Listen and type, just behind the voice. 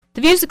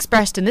The views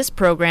expressed in this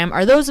program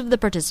are those of the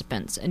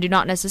participants and do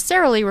not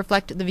necessarily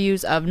reflect the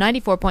views of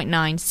 94.9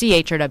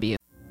 CHRW.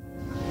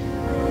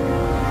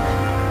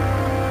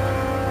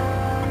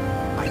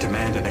 I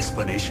demand an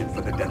explanation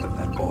for the death of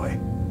that boy.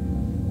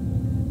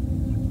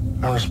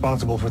 I'm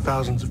responsible for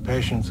thousands of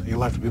patients.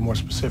 You'll have to be more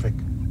specific.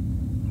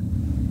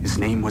 His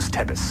name was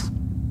Tebbis.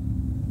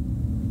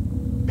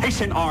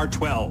 Patient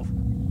R12.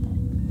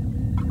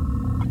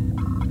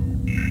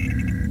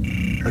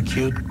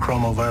 Acute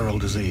chromoviral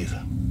disease.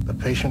 The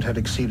patient had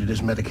exceeded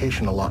his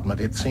medication allotment.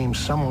 It seems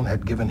someone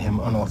had given him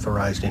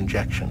unauthorized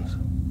injections.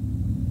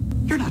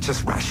 You're not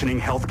just rationing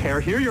health care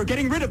here, you're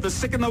getting rid of the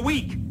sick and the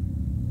weak.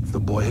 If the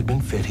boy had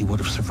been fit, he would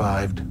have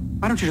survived.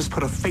 Why don't you just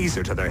put a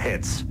phaser to their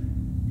heads?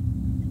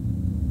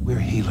 We're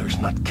healers,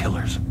 not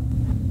killers.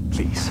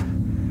 Please,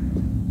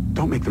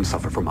 don't make them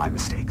suffer for my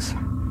mistakes.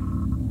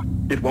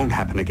 It won't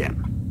happen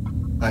again.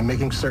 I'm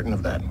making certain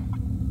of that.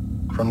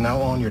 From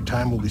now on, your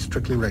time will be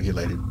strictly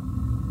regulated.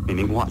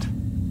 Meaning what?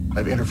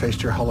 I've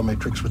interfaced your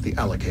holomatrix with the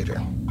allocator.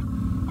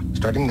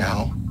 Starting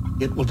now,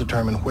 it will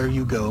determine where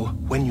you go,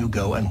 when you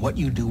go, and what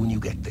you do when you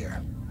get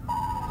there.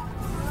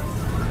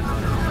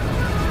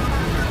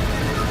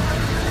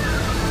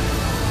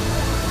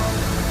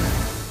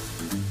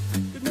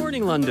 Good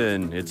morning,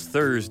 London. It's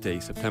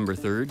Thursday, September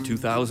 3rd,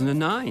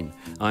 2009.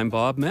 I'm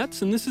Bob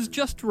Metz, and this is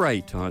Just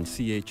Right on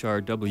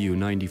CHRW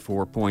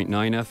 94.9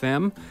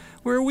 FM,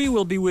 where we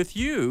will be with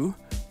you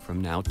from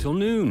now till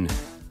noon.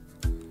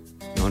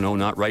 No,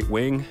 not right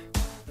wing,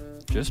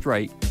 just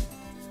right.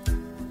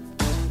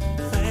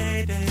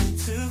 Fade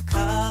into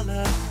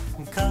color,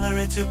 and color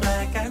into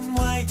black and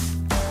white.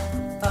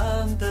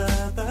 Under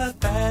the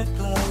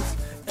bedclothes,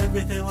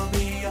 everything will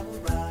be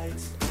alright.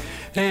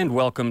 And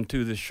welcome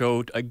to the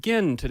show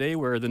again today,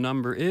 where the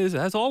number is,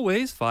 as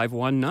always,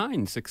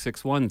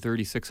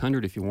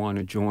 519-661-3600 if you want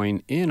to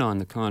join in on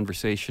the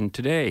conversation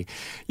today.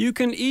 You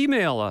can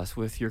email us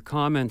with your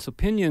comments,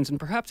 opinions, and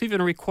perhaps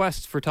even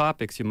requests for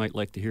topics you might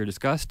like to hear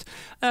discussed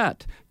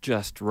at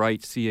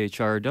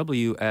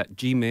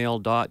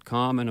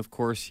justrightchrw@gmail.com. And of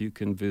course, you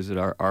can visit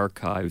our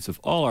archives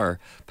of all our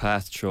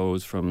past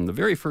shows from the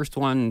very first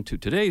one to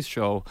today's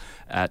show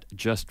at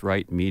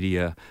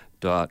justrightmedia.org.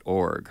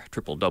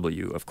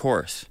 www, of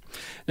course.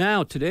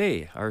 Now,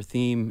 today, our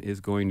theme is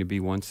going to be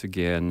once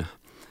again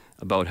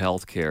about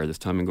healthcare. This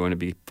time I'm going to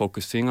be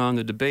focusing on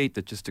the debate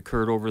that just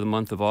occurred over the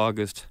month of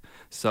August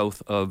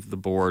south of the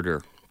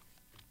border.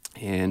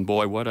 And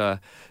boy, what a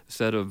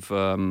set of,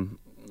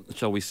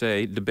 shall we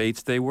say,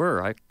 debates they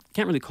were. I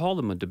can't really call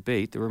them a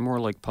debate. They were more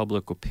like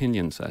public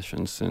opinion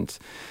sessions, since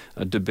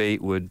a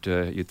debate would,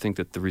 you'd think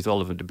that the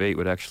result of a debate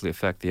would actually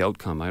affect the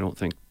outcome. I don't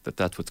think that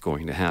that's what's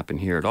going to happen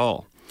here at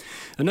all.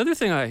 Another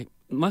thing I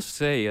must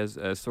say as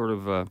sort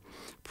of a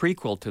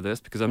prequel to this,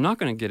 because I'm not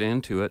going to get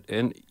into it,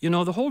 and you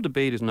know, the whole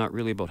debate is not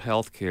really about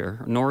health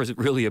care, nor is it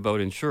really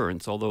about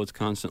insurance, although it's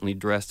constantly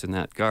dressed in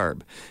that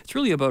garb. It's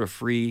really about a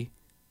free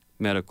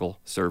medical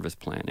service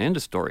plan. End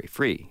of story.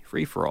 Free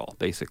for all,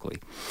 basically.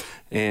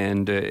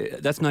 And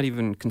that's not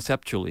even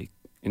conceptually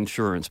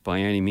insurance by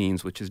any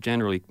means, which is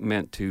generally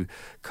meant to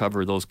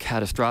cover those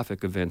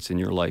catastrophic events in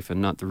your life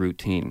and not the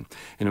routine.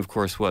 And of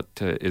course, what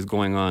is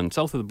going on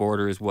south of the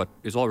border is what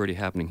is already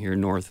happening here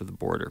north of the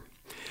border.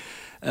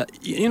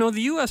 You know,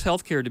 the U.S.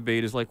 healthcare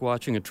debate is like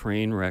watching a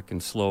train wreck in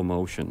slow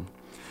motion.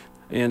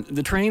 And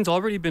the train's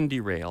already been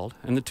derailed,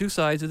 and the two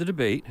sides of the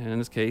debate, and in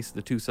this case,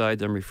 the two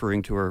sides I'm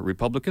referring to are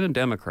Republican and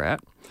Democrat,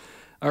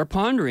 are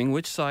pondering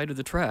which side of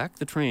the track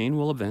the train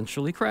will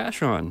eventually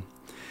crash on,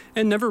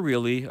 and never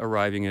really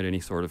arriving at any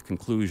sort of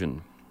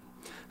conclusion.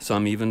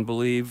 Some even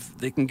believe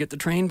they can get the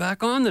train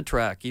back on the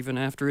track even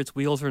after its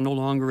wheels are no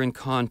longer in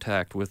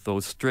contact with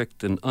those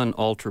strict and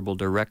unalterable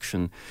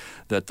direction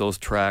that those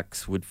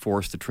tracks would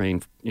force the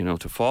train,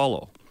 to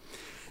follow.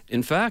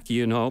 In fact,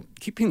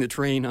 keeping the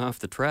train off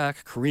the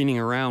track, careening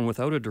around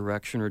without a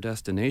direction or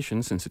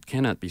destination, since it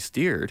cannot be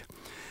steered,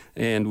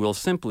 and will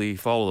simply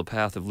follow the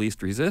path of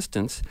least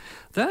resistance,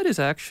 that is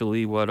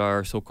actually what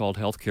our so-called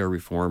healthcare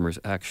reformers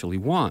actually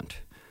want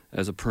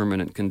as a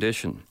permanent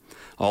condition.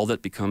 All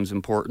that becomes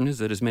important is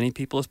that as many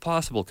people as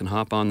possible can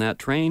hop on that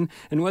train,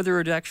 and whether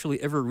it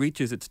actually ever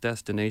reaches its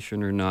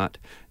destination or not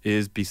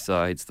is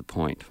besides the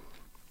point.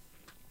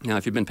 Now,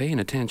 if you've been paying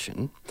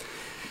attention,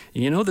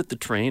 you know that the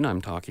train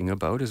I'm talking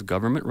about is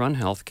government-run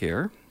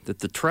healthcare, that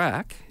the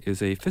track is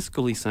a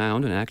fiscally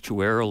sound and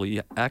actuarially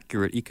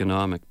accurate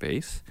economic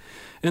base,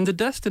 and the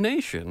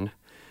destination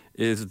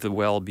is the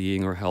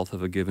well-being or health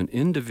of a given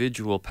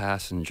individual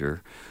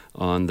passenger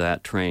on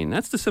that train.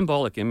 That's the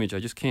symbolic image I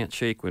just can't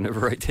shake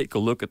whenever I take a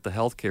look at the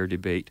healthcare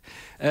debate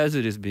as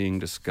it is being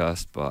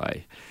discussed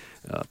by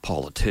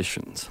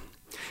politicians.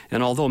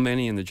 And although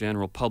many in the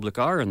general public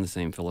are in the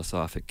same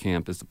philosophic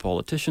camp as the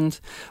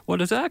politicians, what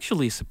has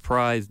actually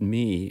surprised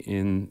me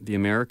in the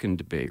American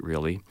debate,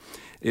 really,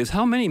 is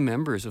how many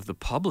members of the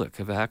public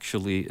have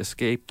actually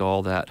escaped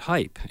all that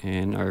hype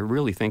and are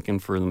really thinking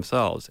for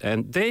themselves.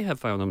 And they have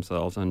found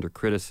themselves under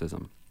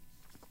criticism.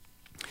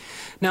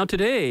 Now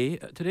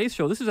today's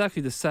show, this is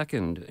actually the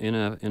second in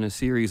a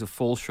series of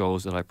full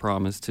shows that I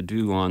promised to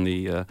do on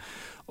the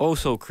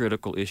so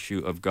critical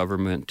issue of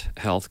government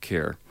health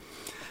care.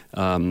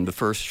 The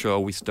first show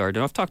we started,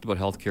 and I've talked about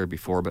healthcare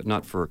before, but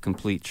not for a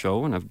complete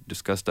show, and I've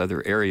discussed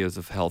other areas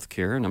of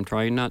healthcare, and I'm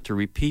trying not to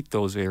repeat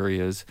those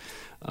areas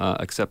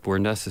except where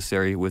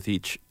necessary with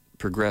each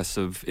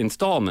progressive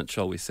installment,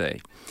 shall we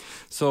say.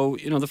 So,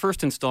 the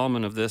first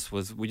installment of this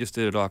was, we just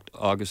did it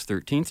August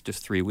 13th,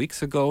 just 3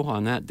 weeks ago.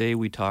 On that day,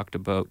 we talked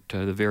about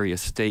the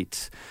various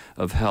states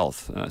of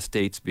health,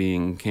 states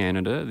being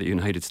Canada, the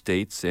United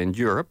States, and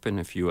Europe, and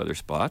a few other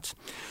spots.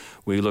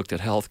 We looked at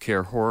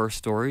healthcare horror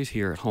stories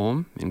here at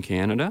home in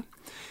Canada.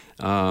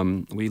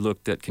 We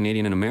looked at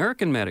Canadian and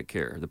American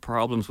Medicare, the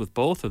problems with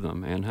both of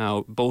them, and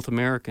how both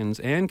Americans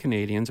and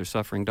Canadians are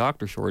suffering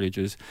doctor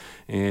shortages,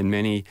 and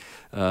many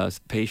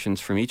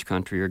patients from each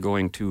country are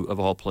going to,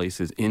 of all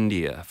places,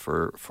 India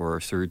for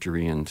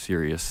surgery and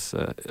serious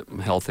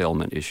health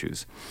ailment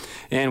issues.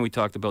 And we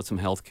talked about some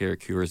healthcare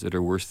cures that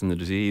are worse than the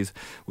disease,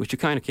 which you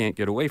kind of can't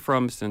get away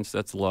from, since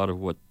that's a lot of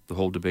what the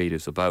whole debate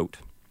is about.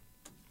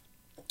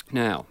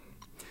 Now,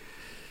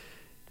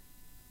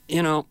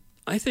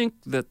 I think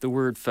that the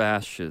word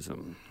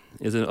fascism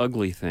is an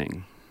ugly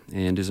thing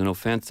and is an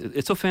offense.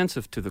 It's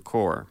offensive to the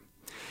core.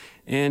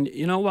 And,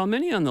 while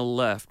many on the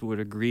left would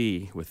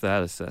agree with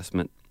that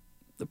assessment,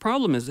 the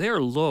problem is they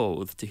are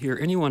loath to hear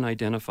anyone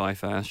identify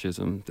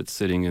fascism that's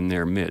sitting in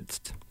their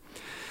midst.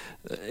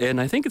 And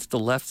I think it's the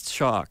left's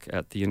shock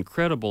at the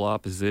incredible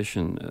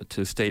opposition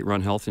to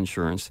state-run health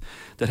insurance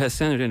that has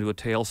sent it into a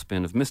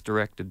tailspin of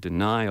misdirected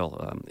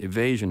denial,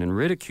 evasion, and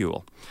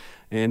ridicule.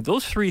 And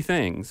those three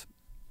things,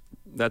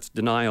 that's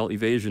denial,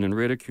 evasion, and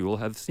ridicule,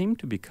 have seemed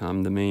to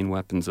become the main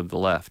weapons of the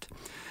left,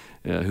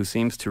 who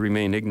seems to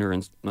remain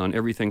ignorant on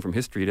everything from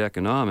history to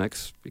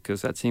economics,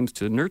 because that seems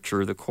to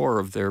nurture the core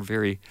of their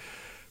very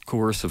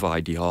coercive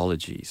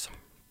ideologies.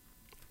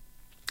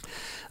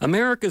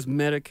 America's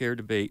Medicare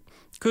debate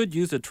could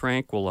use a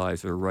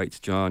tranquilizer, writes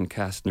John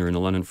Kastner in the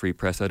London Free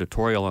Press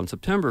editorial on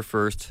September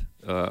 1st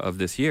of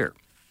this year.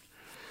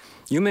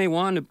 You may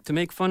want to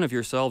make fun of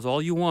yourselves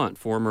all you want,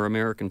 former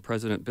American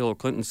President Bill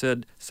Clinton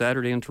said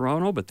Saturday in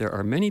Toronto, but there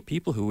are many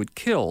people who would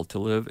kill to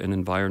live in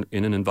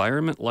an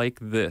environment like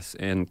this,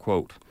 end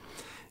quote.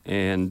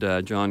 And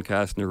John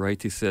Kastner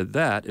writes, he said,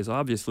 that is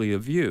obviously a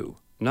view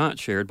not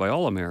shared by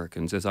all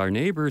Americans, as our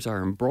neighbors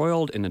are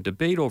embroiled in a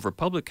debate over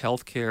public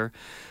health care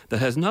that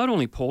has not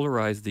only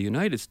polarized the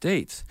United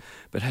States,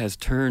 but has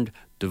turned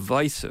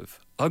divisive,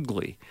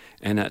 ugly,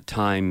 and at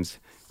times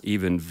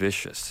even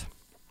vicious.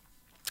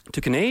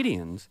 To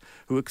Canadians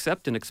who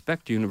accept and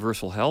expect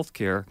universal health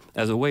care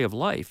as a way of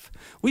life,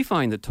 we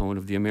find the tone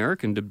of the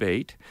American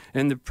debate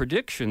and the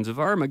predictions of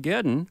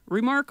Armageddon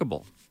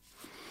remarkable.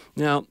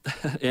 Now,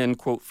 end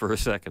quote for a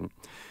second.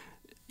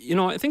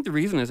 I think the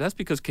reason is that's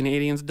because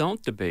Canadians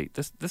don't debate.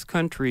 This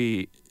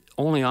country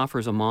only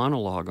offers a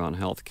monologue on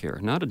health care,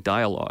 not a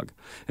dialogue.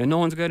 And no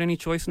one's got any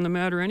choice in the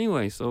matter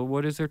anyway, so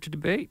what is there to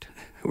debate?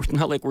 It's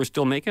not like we're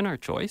still making our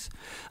choice.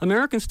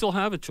 Americans still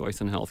have a choice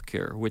in health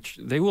care, which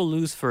they will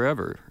lose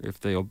forever if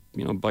they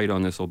bite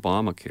on this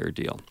Obamacare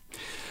deal.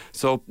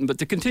 So, but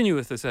to continue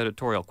with this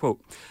editorial,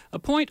 quote, a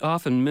point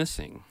often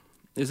missing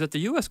is that the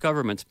U.S.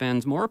 government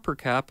spends more per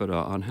capita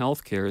on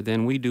health care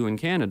than we do in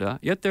Canada,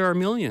 yet there are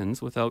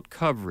millions without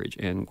coverage,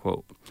 end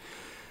quote.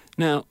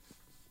 Now,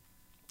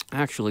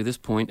 actually, this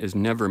point is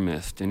never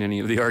missed in any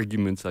of the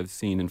arguments I've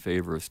seen in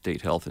favor of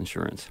state health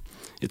insurance.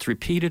 It's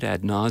repeated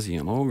ad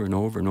nauseum over and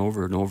over and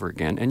over and over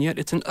again, and yet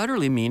it's an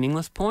utterly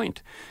meaningless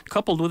point,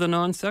 coupled with a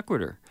non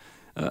sequitur.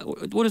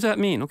 What does that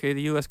mean? Okay,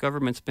 the U.S.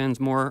 government spends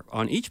more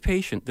on each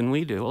patient than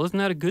we do. Well, isn't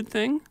that a good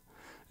thing?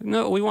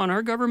 No, we want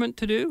our government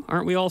to do?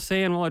 Aren't we all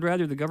saying, well, I'd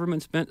rather the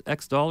government spent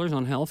X dollars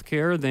on health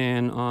care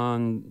than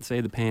on,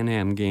 say, the Pan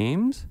Am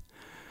Games?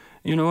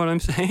 You know what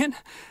I'm saying?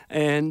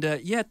 And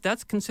yet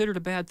that's considered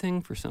a bad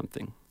thing for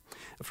something,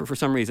 for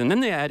some reason. Then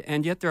they add,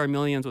 and yet there are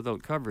millions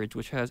without coverage,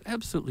 which has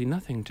absolutely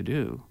nothing to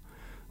do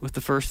with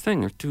the first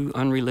thing. They're two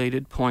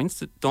unrelated points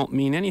that don't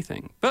mean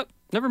anything. But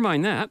never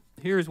mind that.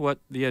 Here's what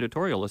the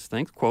editorialist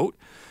thinks, quote,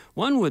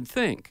 one would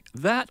think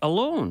that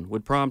alone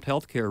would prompt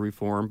healthcare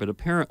reform, but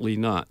apparently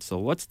not. So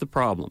what's the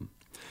problem?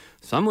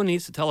 Someone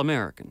needs to tell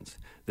Americans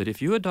that if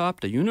you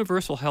adopt a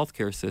universal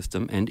healthcare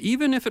system, and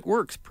even if it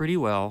works pretty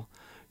well,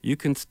 you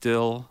can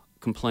still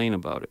complain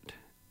about it,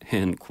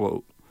 end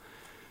quote.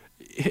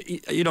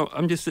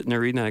 I'm just sitting there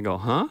reading and I go,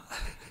 huh?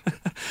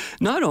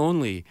 Not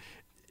only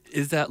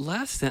is that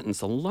last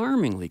sentence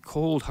alarmingly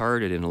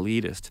cold-hearted and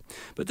elitist,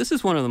 but this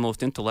is one of the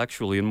most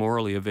intellectually and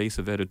morally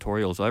evasive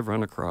editorials I've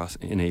run across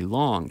in a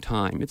long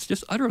time. It's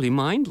just utterly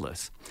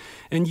mindless.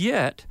 And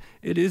yet,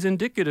 it is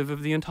indicative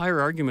of the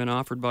entire argument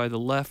offered by the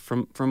left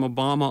from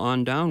Obama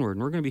on downward,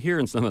 and we're going to be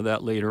hearing some of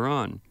that later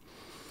on.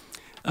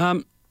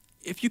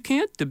 If you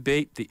can't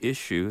debate the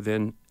issue,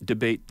 then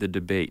debate the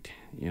debate.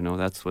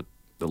 That's what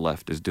the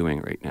left is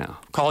doing right now.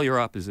 Call your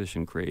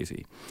opposition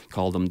crazy.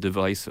 Call them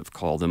divisive.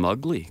 Call them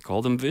ugly.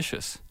 Call them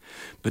vicious.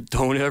 But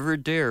don't ever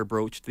dare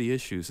broach the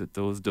issues that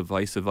those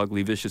divisive,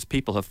 ugly, vicious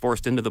people have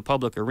forced into the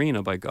public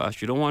arena. By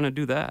gosh, you don't want to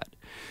do that.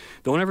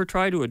 Don't ever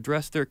try to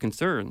address their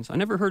concerns. I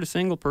never heard a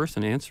single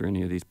person answer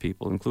any of these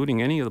people,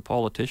 including any of the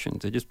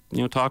politicians. They just,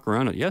 talk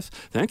around it. Yes,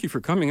 thank you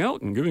for coming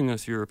out and giving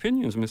us your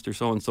opinions, Mr.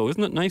 So-and-so.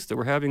 Isn't it nice that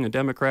we're having a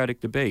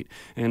democratic debate?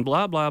 And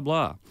blah, blah,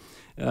 blah,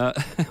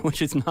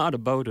 which it's not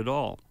about at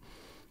all.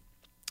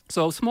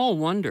 So small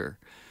wonder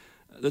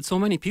that so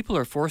many people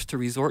are forced to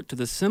resort to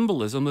the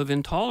symbolism of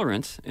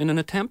intolerance in an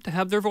attempt to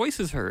have their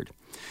voices heard.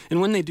 And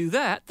when they do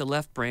that, the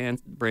left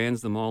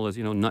brands them all as,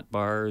 nut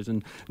bars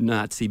and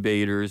Nazi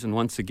baiters, and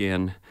once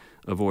again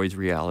avoids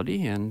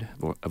reality and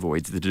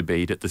avoids the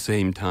debate at the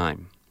same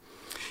time.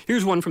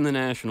 Here's one from the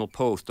National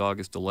Post,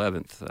 August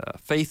 11th.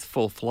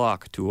 Faithful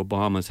flock to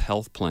Obama's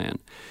health plan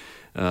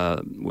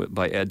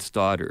by Ed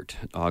Stoddard,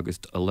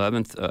 August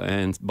 11th.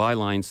 And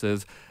byline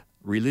says,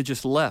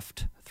 religious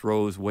left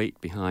throws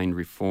weight behind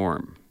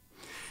reform.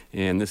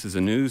 And this is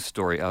a news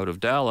story out of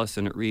Dallas,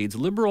 and it reads,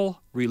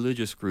 liberal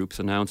religious groups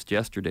announced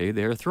yesterday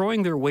they are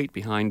throwing their weight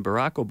behind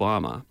Barack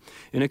Obama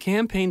in a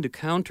campaign to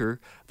counter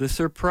the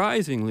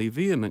surprisingly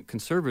vehement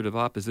conservative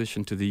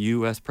opposition to the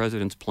U.S.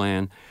 president's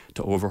plan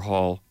to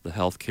overhaul the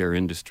healthcare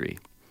industry.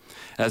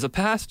 As a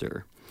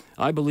pastor,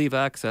 I believe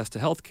access to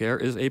health care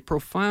is a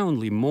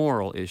profoundly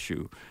moral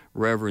issue,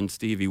 Reverend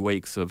Stevie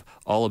Wakes of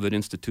Olivet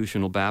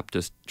Institutional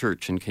Baptist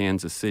Church in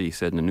Kansas City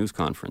said in a news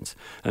conference,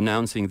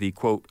 announcing the,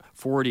 quote,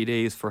 40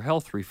 Days for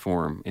Health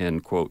Reform,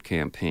 end quote,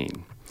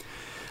 campaign.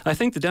 I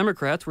think the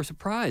Democrats were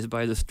surprised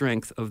by the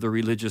strength of the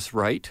religious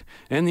right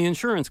and the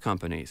insurance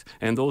companies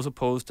and those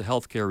opposed to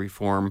health care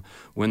reform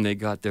when they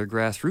got their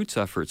grassroots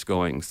efforts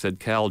going, said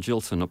Cal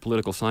Gilson, a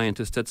political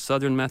scientist at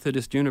Southern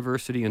Methodist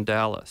University in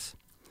Dallas.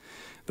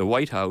 The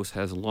White House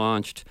has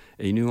launched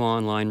a new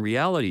online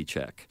reality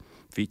check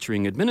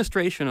featuring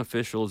administration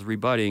officials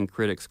rebutting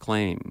critics'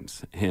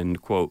 claims,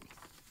 end quote.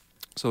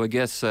 So I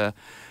guess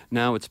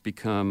now it's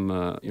become,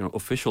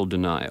 official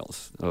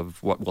denials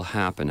of what will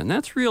happen. And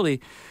that's really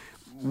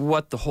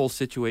what the whole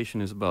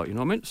situation is about.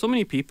 So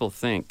many people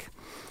think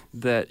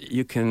that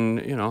you can,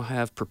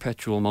 have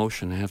perpetual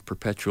motion, have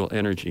perpetual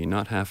energy,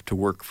 not have to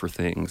work for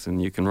things,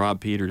 and you can rob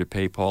Peter to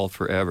pay Paul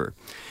forever.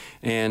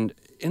 And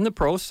in the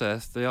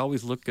process, they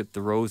always look at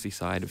the rosy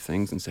side of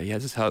things and say, yeah,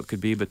 this is how it could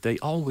be, but they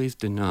always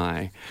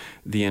deny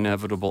the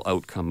inevitable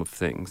outcome of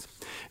things.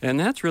 And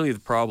that's really the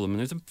problem. And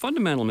there's a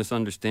fundamental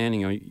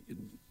misunderstanding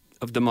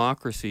of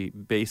democracy,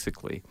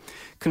 basically.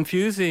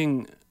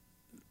 Confusing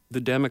the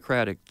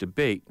democratic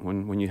debate,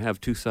 when you have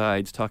two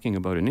sides talking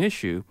about an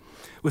issue,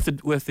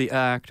 with the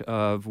act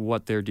of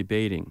what they're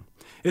debating.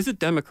 Is it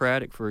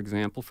democratic, for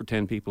example, for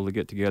 10 people to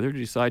get together to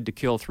decide to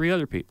kill 3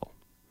 other people?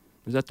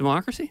 Is that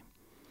democracy?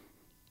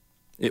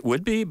 It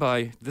would be,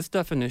 by this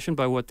definition,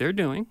 by what they're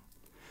doing,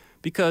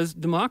 because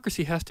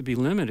democracy has to be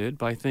limited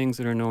by things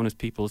that are known as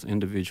people's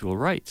individual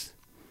rights.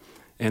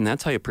 And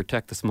that's how you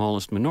protect the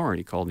smallest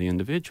minority, called the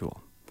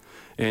individual.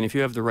 And if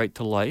you have the right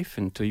to life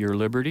and to your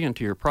liberty and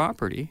to your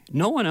property,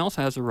 no one else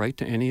has a right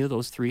to any of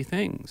those 3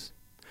 things.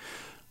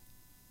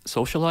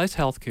 Socialized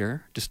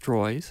healthcare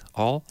destroys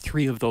all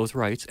 3 of those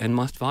rights and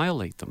must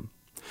violate them.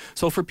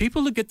 So for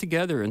people to get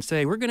together and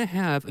say, we're going to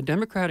have a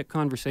democratic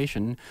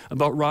conversation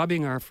about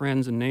robbing our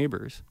friends and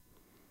neighbors,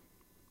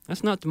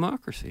 that's not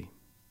democracy.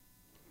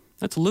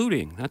 That's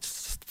looting.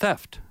 That's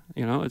theft.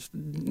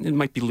 It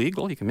might be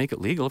legal. You can make it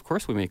legal. Of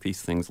course we make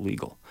these things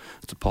legal.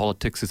 That's what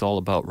politics is all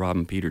about,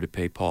 robbing Peter to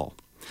pay Paul.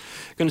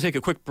 Going to take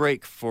a quick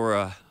break for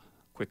a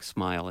quick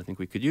smile. I think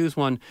we could use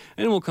one.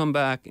 And we'll come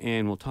back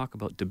and we'll talk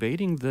about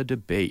debating the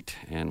debate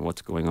and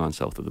what's going on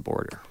south of the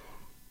border.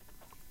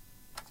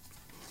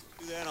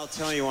 Then I'll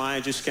tell you why I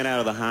just got out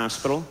of the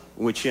hospital,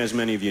 which, as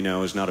many of you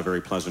know, is not a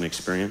very pleasant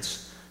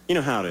experience. You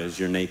know how it is.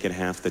 You're naked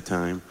half the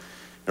time.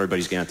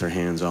 Everybody's got their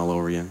hands all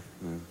over you.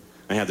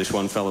 I had this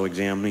one fellow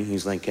examine me.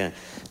 He's like,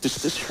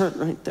 does this hurt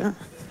right there?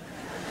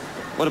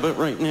 What about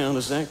right now?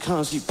 Does that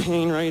cause you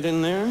pain right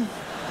in there?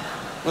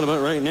 What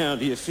about right now?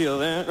 Do you feel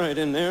that right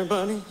in there,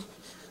 buddy?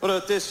 What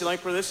about this? You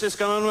like where this is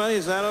going, buddy?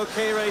 Is that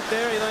okay right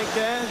there? You like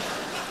that?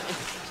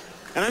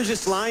 And I'm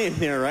just lying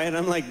there, right?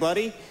 I'm like,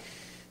 buddy,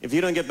 if you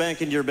don't get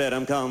back into your bed,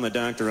 I'm calling the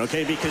doctor,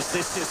 okay? Because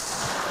this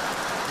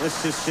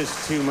is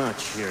just too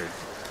much here.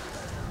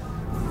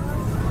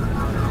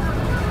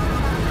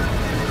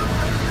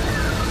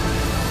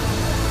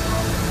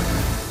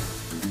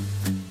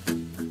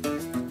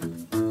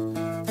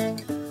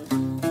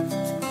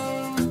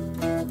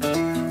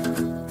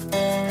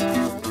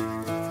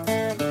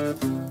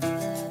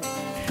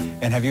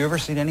 And have you ever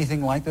seen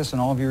anything like this in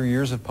all of your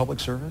years of public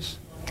service?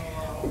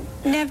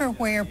 Never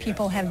where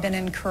people have been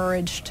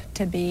encouraged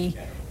to be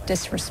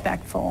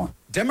disrespectful.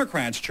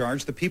 Democrats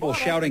charge the people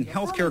shouting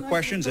health care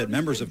questions at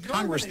members of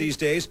Congress these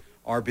days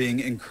are being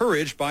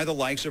encouraged by the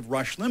likes of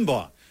Rush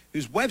Limbaugh,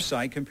 whose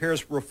website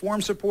compares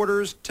reform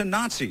supporters to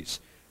Nazis.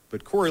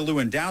 But Corey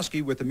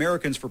Lewandowski with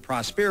Americans for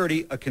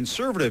Prosperity, a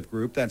conservative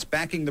group that's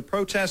backing the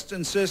protests,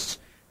 insists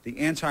the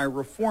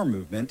anti-reform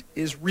movement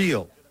is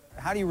real.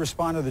 How do you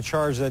respond to the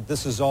charge that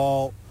this is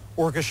all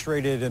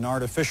orchestrated and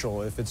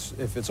artificial if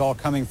it's all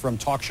coming from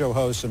talk show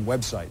hosts and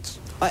websites?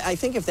 I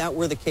think if that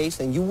were the case,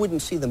 then you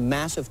wouldn't see the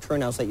massive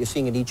turnouts that you're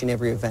seeing at each and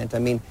every event. I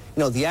mean,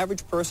 the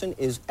average person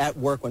is at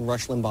work when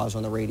Rush Limbaugh's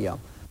on the radio.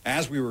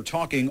 As we were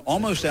talking,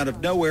 almost out of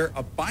nowhere,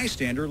 a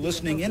bystander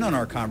listening in on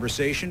our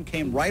conversation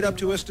came right up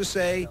to us to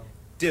say,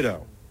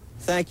 ditto.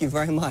 Thank you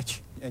very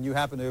much. And you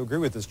happen to agree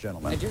with this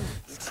gentleman. I do.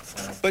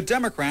 But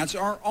Democrats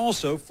are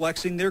also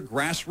flexing their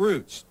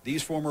grassroots.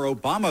 These former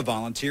Obama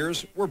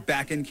volunteers were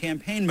back in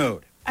campaign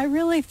mode. I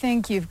really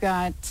think you've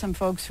got some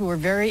folks who are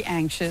very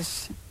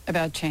anxious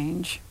about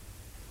change,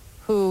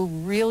 who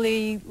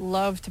really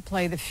love to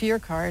play the fear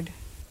card.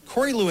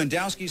 Corey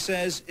Lewandowski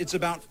says it's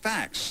about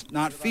facts,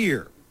 not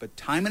fear. But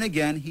time and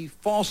again, he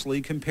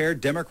falsely compared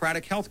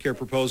Democratic health care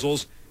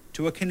proposals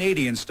to a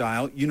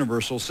Canadian-style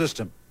universal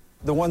system.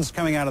 The ones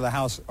coming out of the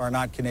House are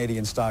not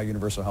Canadian-style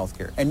universal health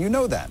care, and you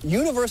know that.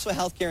 Universal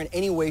health care in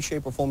any way,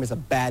 shape, or form is a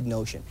bad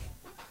notion.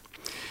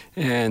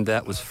 And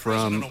that was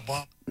from,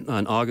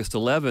 on August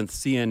 11th,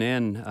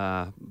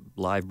 CNN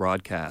live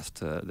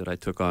broadcast that I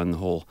took on the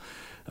whole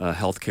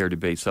healthcare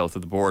debate south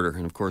of the border.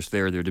 And, of course,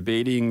 they're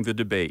debating the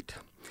debate.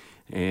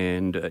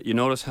 And you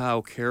notice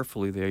how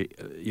carefully they,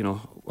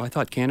 I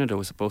thought Canada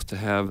was supposed to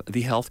have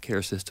the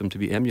healthcare system to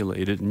be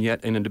emulated, and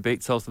yet in a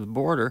debate south of the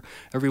border,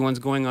 everyone's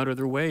going out of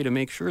their way to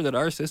make sure that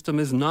our system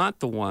is not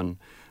the one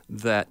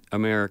that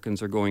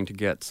Americans are going to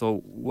get. So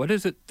what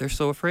is it they're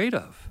so afraid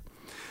of?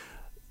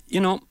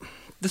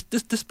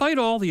 Despite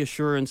all the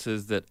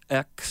assurances that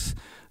X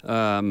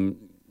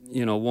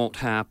won't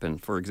happen.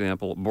 For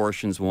example,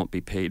 abortions won't be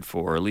paid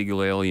for,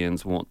 illegal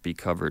aliens won't be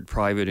covered,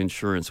 private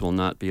insurance will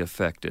not be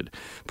affected,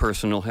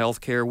 personal health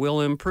care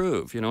will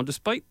improve.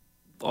 Despite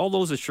all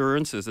those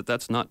assurances that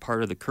that's not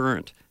part of the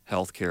current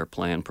health care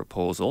plan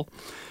proposal,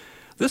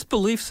 this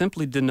belief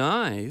simply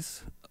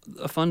denies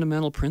a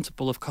fundamental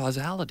principle of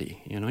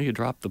causality. You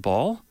drop the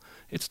ball,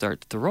 it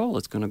starts to roll.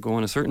 It's going to go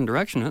in a certain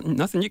direction.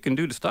 Nothing you can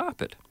do to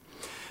stop it.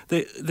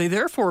 They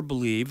therefore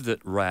believe that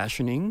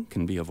rationing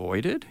can be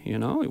avoided,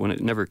 when it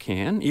never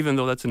can, even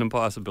though that's an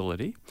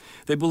impossibility.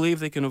 They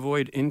believe they can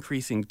avoid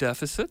increasing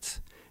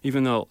deficits,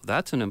 even though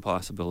that's an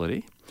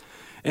impossibility.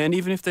 And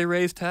even if they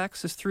raise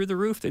taxes through the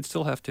roof, they'd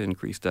still have to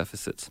increase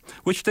deficits,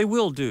 which they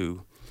will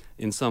do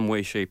in some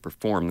way, shape, or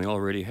form. They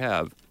already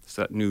have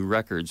set new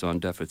records on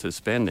deficit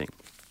spending.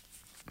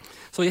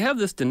 So you have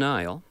this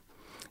denial.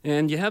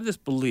 And you have this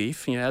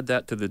belief, you add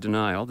that to the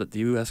denial, that the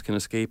U.S. can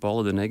escape all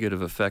of the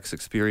negative effects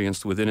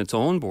experienced within its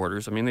own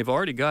borders. I mean, they've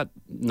already got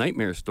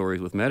nightmare stories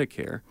with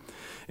Medicare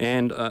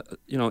and,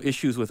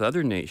 issues with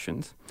other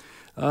nations.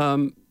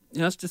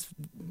 It's just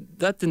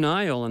that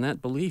denial and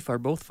that belief are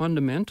both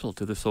fundamental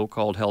to the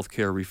so-called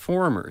healthcare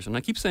reformers. And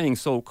I keep saying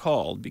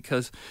so-called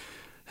because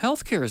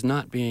healthcare is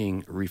not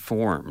being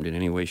reformed in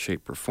any way,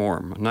 shape, or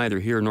form,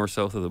 neither here nor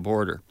south of the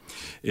border.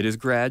 It is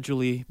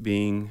gradually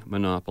being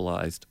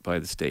monopolized by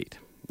the state.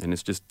 And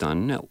it's just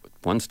done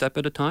one step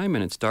at a time,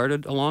 and it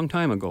started a long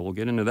time ago. We'll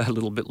get into that a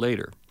little bit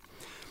later.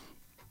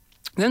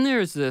 Then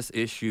there's this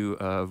issue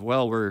of,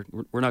 we're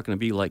not going to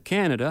be like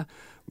Canada.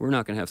 We're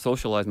not going to have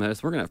socialized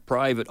medicine. We're going to have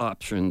private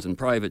options and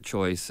private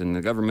choice, and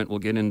the government will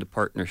get into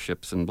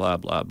partnerships and blah,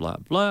 blah, blah,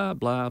 blah,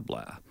 blah,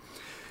 blah.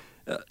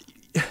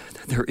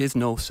 There is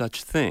no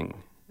such thing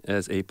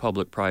as a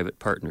public-private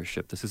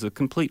partnership. This is a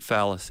complete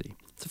fallacy.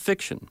 It's a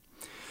fiction.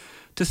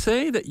 To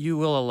say that you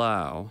will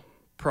allow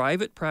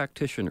private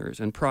practitioners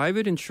and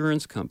private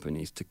insurance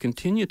companies to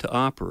continue to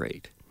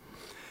operate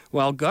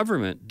while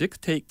government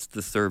dictates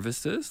the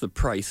services, the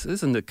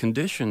prices, and the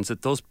conditions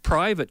that those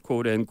private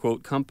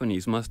quote-unquote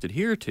companies must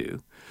adhere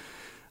to,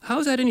 how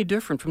is that any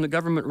different from the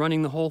government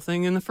running the whole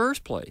thing in the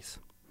first place?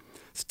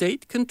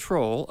 State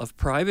control of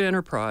private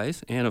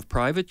enterprise and of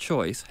private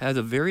choice has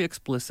a very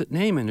explicit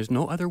name, and there's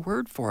no other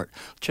word for it.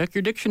 Check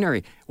your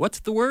dictionary. What's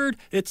the word?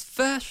 It's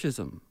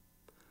fascism.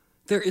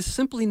 There is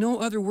simply no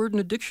other word in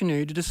the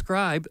dictionary to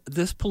describe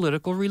this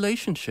political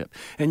relationship.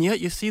 And yet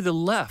you see the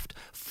left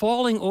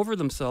falling over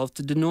themselves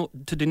to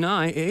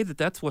deny, A, that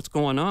that's what's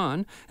going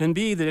on, and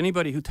B, that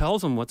anybody who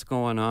tells them what's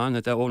going on,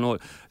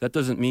 that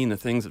doesn't mean the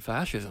things that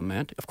fascism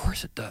meant. Of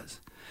course it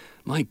does.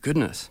 My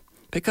goodness.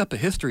 Pick up a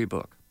history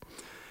book.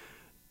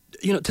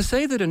 To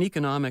say that an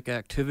economic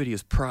activity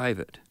is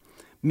private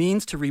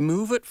means to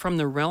remove it from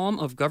the realm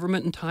of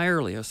government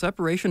entirely, a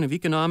separation of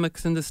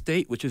economics and the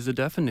state, which is the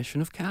definition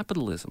of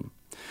capitalism.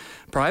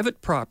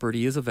 Private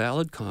property is a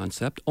valid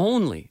concept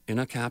only in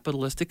a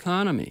capitalist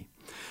economy.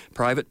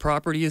 Private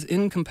property is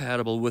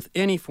incompatible with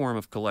any form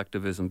of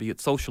collectivism, be it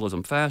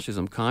socialism,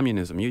 fascism,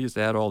 communism. You just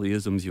add all the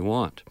isms you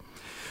want.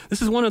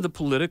 This is one of the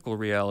political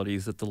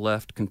realities that the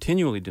left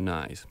continually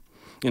denies,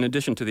 in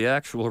addition to the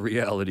actual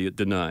reality it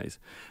denies,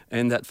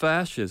 and that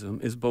fascism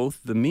is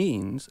both the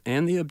means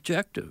and the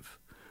objective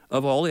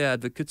of all the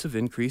advocates of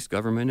increased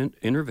government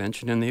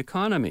intervention in the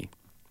economy.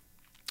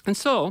 And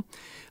so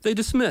they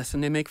dismiss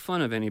and they make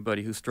fun of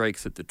anybody who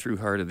strikes at the true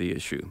heart of the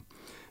issue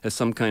as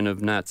some kind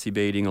of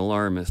Nazi-baiting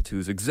alarmist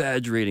who's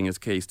exaggerating his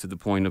case to the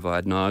point of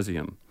ad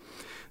nauseum.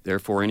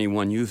 Therefore,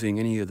 anyone using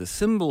any of the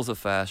symbols of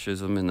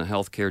fascism in the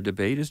healthcare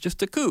debate is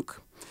just a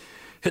kook.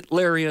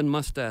 Hitlerian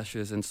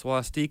mustaches and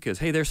swastikas,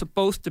 hey, they're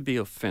supposed to be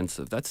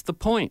offensive. That's the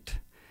point.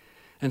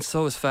 And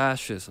so is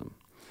fascism.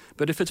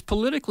 But if it's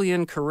politically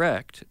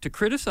incorrect to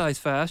criticize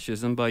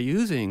fascism by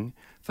using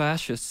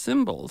fascist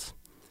symbols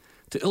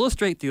to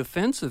illustrate the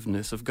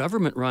offensiveness of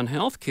government-run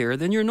healthcare,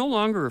 then you're no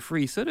longer a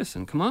free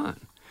citizen. Come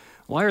on.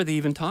 Why are they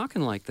even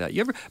talking like that?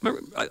 You ever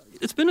remember?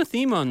 It's been a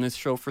theme on this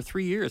show for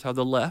 3 years, how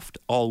the left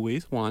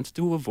always wants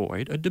to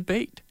avoid a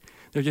debate.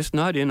 They're just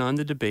not in on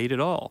the debate at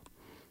all.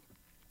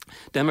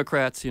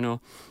 Democrats,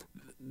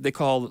 they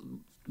call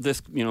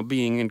this,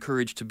 being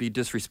encouraged to be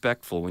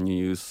disrespectful when you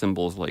use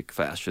symbols like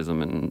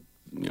fascism and,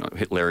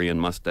 Hitlerian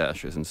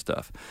mustaches and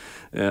stuff.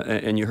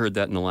 And you heard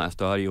that in the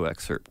last audio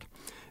excerpt.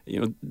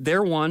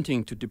 They're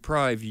wanting to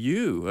deprive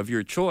you of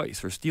your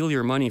choice or steal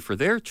your money for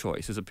their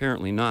choice is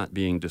apparently not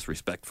being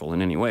disrespectful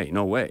in any way.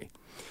 No way.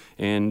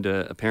 And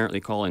apparently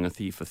calling a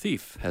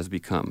thief has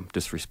become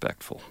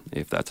disrespectful,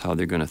 if that's how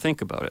they're going to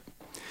think about it.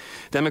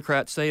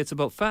 Democrats say it's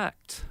about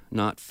fact,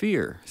 not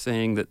fear,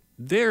 saying that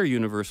their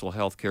universal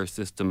health care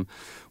system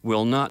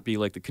will not be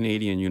like the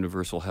Canadian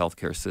universal health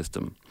care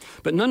system.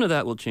 But none of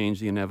that will change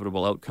the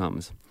inevitable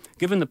outcomes,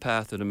 given the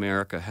path that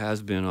America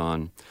has been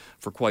on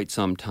for quite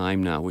some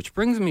time now. Which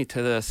brings me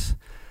to this.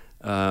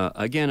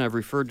 Again, I've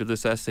referred to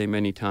this essay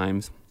many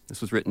times.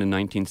 This was written in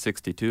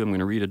 1962. I'm going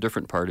to read a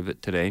different part of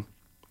it today.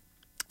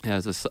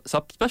 As a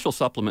special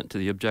supplement to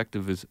the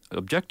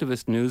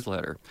Objectivist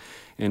newsletter,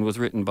 and was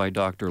written by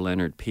Dr.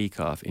 Leonard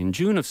Peikoff in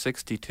June of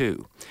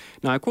 '62.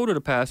 Now, I quoted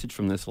a passage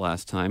from this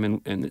last time,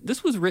 and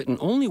this was written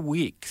only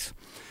weeks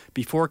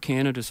before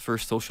Canada's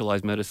first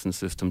socialized medicine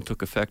system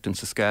took effect in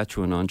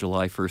Saskatchewan on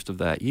July 1st of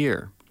that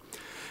year.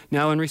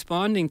 Now, in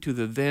responding to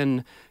the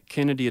then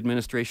Kennedy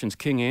administration's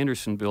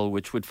King-Anderson bill,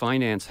 which would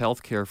finance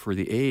health care for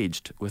the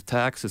aged with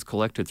taxes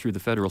collected through the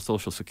federal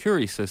Social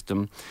Security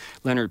system,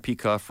 Leonard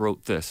Peikoff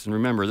wrote this. And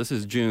remember, this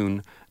is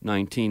June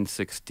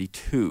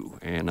 1962,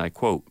 and I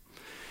quote,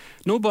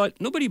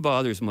 "Nobody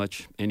bothers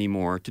much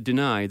anymore to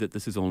deny that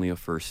this is only a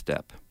first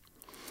step.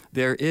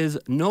 There is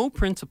no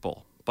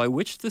principle by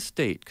which the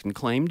state can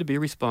claim to be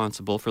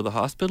responsible for the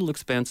hospital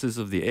expenses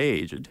of the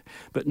aged,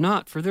 but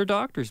not for their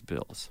doctor's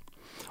bills,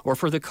 or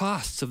for the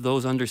costs of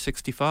those under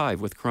 65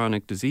 with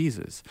chronic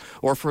diseases,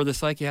 or for the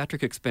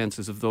psychiatric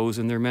expenses of those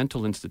in their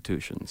mental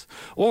institutions,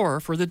 or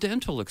for the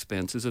dental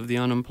expenses of the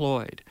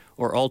unemployed,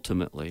 or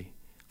ultimately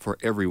for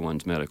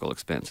everyone's medical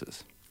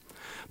expenses.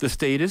 The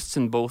statists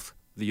in both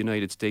the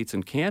United States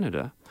and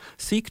Canada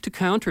seek to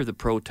counter the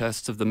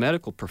protests of the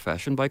medical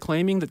profession by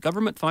claiming that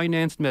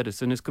government-financed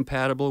medicine is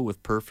compatible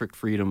with perfect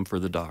freedom for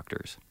the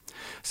doctors.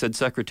 Said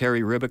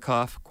Secretary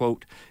Ribicoff,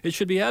 quote, "It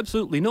should be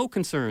absolutely no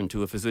concern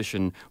to a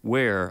physician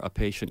where a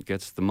patient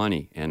gets the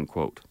money," end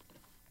quote.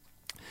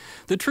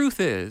 The truth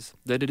is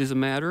that it is a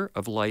matter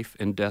of life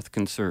and death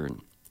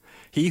concern.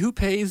 He who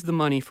pays the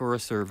money for a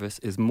service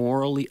is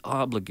morally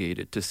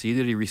obligated to see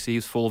that he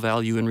receives full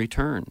value in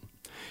return.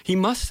 He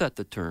must set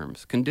the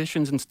terms,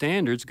 conditions, and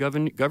standards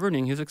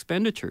governing his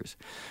expenditures.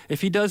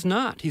 If he does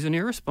not, he's an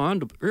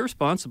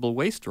irresponsible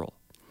wastrel.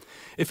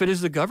 If it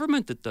is the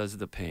government that does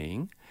the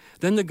paying,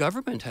 then the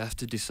government has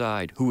to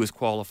decide who is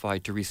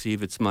qualified to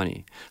receive its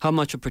money, how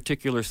much a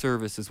particular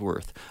service is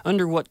worth,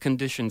 under what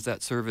conditions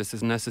that service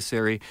is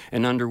necessary,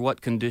 and under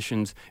what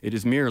conditions it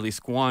is merely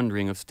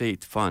squandering of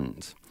state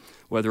funds.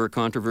 Whether a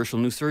controversial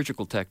new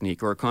surgical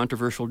technique or a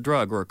controversial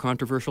drug or a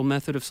controversial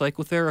method of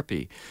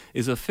psychotherapy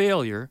is a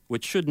failure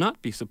which should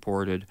not be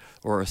supported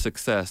or a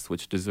success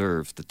which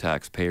deserves the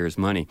taxpayers'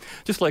 money.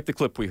 Just like the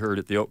clip we heard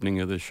at the opening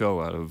of the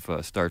show out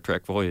of Star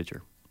Trek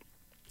Voyager.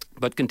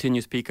 But,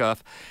 continues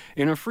Peikoff,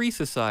 in a free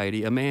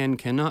society, a man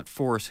cannot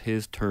force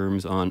his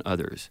terms on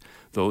others.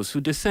 Those who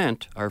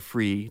dissent are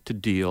free to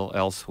deal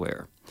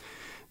elsewhere.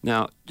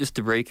 Now, just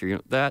to break here,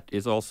 that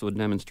is also a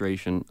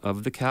demonstration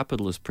of the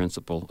capitalist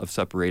principle of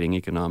separating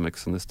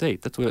economics and the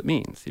state. That's what it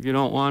means. If you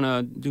don't want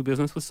to do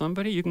business with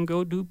somebody, you can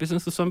go do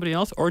business with somebody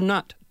else or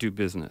not do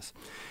business.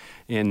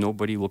 And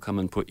nobody will come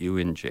and put you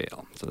in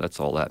jail. So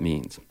that's all that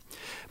means.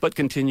 But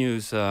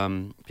continues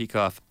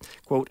Peikoff,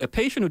 quote, "A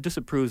patient who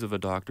disapproves of a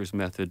doctor's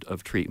method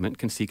of treatment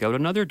can seek out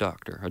another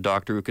doctor. A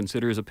doctor who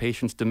considers a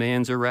patient's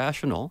demands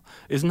irrational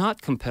is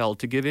not compelled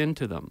to give in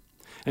to them.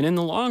 And in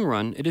the long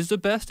run, it is the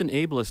best and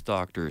ablest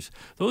doctors,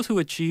 those who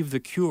achieve the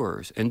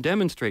cures and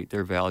demonstrate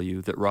their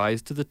value, that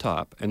rise to the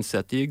top and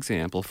set the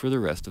example for the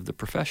rest of the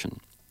profession.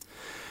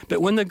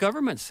 But when the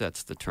government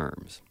sets the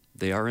terms,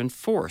 they are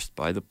enforced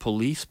by the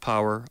police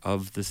power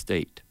of the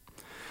state.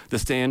 The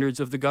standards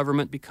of the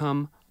government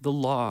become the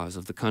laws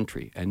of the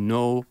country, and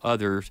no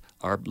others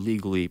are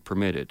legally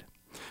permitted.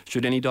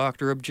 Should any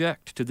doctor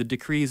object to the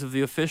decrees of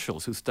the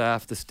officials who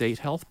staff the state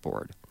health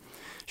board?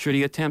 Should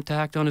he attempt to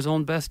act on his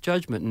own best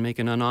judgment and make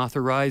an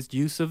unauthorized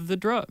use of the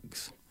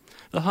drugs,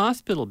 the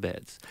hospital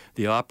beds,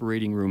 the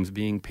operating rooms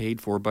being paid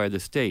for by the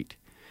state,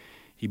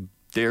 he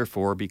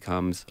therefore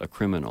becomes a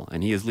criminal,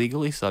 and he is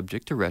legally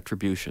subject to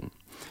retribution,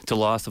 to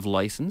loss of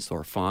license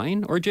or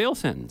fine or jail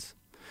sentence.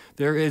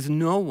 There is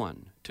no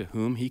one to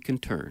whom he can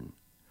turn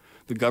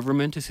The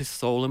government is his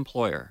sole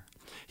employer.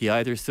 He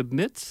either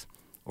submits,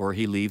 or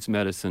he leaves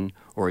medicine,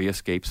 or he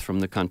escapes from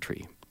the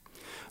country.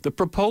 The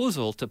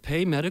proposal to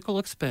pay medical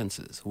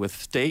expenses with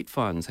state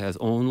funds has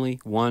only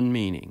one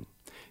meaning.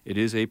 It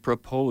is a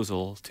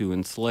proposal to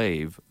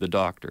enslave the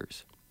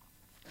doctors.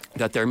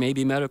 That there may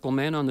be medical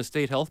men on the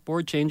State Health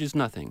Board changes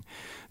nothing.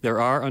 There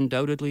are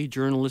undoubtedly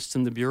journalists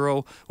in the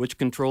Bureau which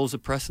controls the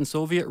press in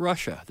Soviet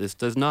Russia. This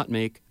does not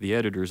make the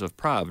editors of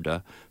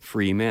Pravda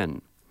free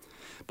men.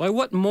 By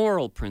what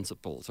moral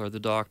principles are the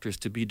doctors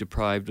to be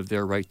deprived of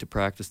their right to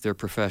practice their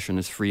profession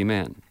as free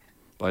men?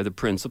 By the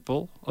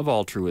principle of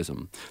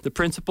altruism, the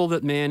principle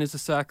that man is a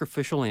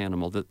sacrificial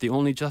animal, that the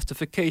only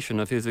justification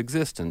of his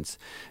existence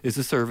is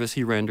the service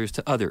he renders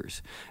to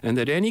others, and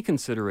that any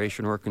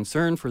consideration or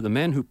concern for the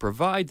men who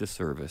provide the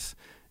service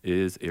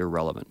is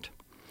irrelevant.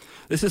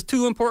 This is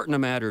too important a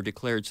matter,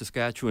 declared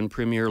Saskatchewan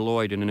Premier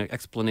Lloyd in an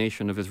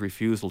explanation of his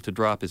refusal to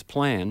drop his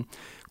plan,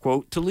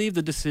 quote, to leave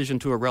the decision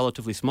to a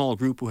relatively small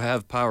group who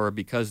have power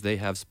because they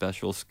have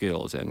special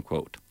skills, end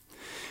quote.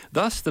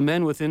 Thus, the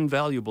men with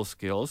invaluable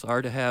skills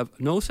are to have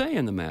no say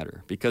in the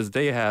matter, because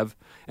they have,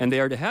 and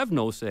they are to have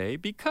no say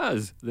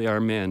because they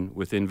are men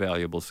with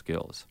invaluable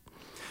skills.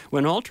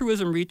 When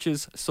altruism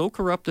reaches so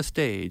corrupt a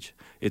stage,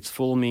 its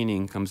full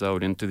meaning comes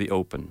out into the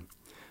open.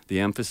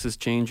 The emphasis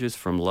changes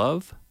from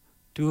love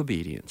to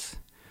obedience,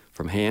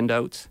 from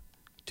handouts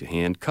to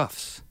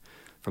handcuffs,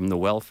 from the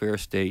welfare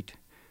state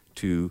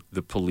to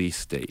the police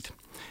state.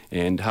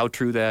 And how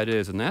true that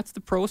is. And that's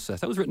the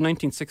process. That was written in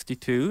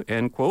 1962,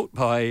 end quote,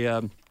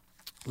 by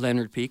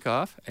Leonard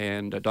Peikoff,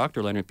 and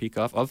Dr. Leonard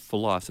Peikoff of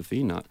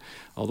philosophy, not,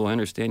 although I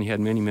understand he had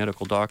many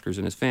medical doctors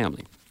in his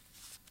family.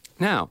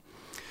 Now,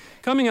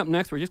 coming up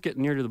next, we're just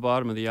getting near to the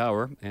bottom of the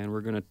hour, and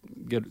we're going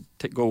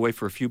to go away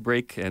for a few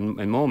break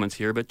and moments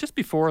here. But just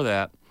before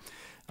that,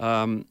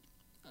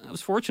 I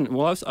was fortunate.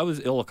 Well, I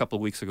was ill a couple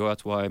of weeks ago.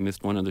 That's why I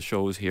missed one of the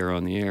shows here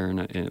on the air.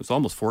 And it was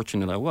almost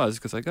fortunate I was,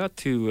 because I got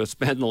to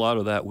spend a lot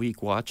of that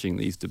week watching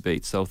these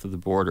debates south of the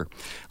border.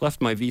 Left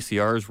my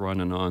VCRs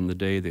running on the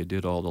day they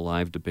did all the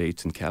live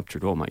debates and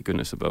captured, oh my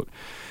goodness, about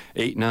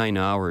 8-9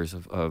 hours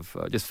of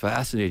just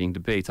fascinating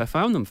debates. I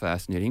found them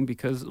fascinating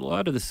because a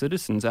lot of the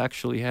citizens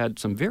actually had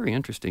some very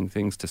interesting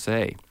things to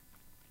say.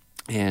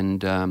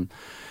 And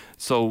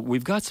so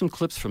we've got some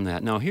clips from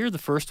that. Now, here, the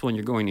first one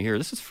you're going to hear.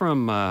 This is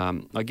from,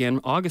 again,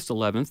 August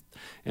 11th,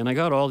 and I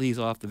got all these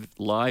off the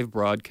live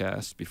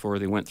broadcasts before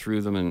they went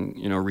through them and,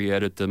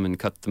 re-edit them and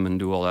cut them and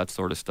do all that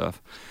sort of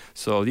stuff.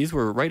 So these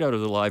were right out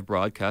of the live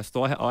broadcast,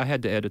 though I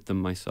had to edit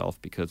them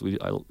myself because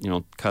I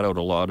cut out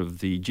a lot of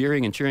the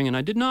jeering and cheering, and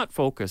I did not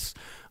focus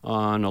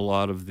on a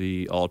lot of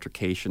the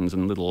altercations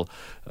and little,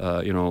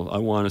 I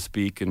want to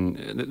speak, and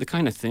the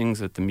kind of things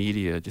that the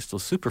media, just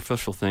those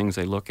superficial things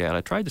they look at.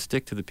 I tried to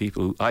stick to the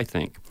people who I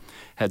think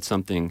had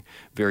something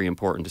very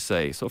important to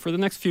say. So for the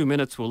next few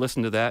minutes, we'll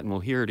listen to that, and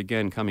we'll hear it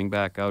again coming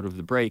back out of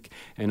the break,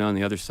 and on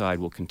the other side,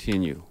 we'll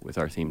continue with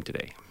our theme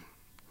today.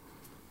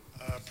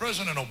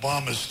 President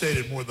Obama has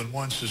stated more than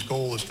once his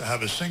goal is to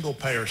have a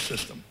single-payer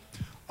system.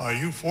 Are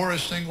you for a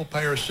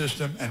single-payer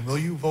system, and will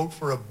you vote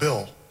for a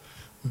bill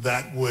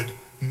that would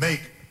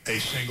make a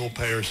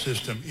single-payer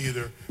system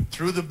either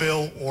through the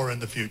bill or in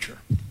the future?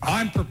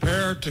 I'm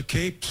prepared to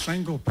keep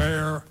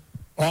single-payer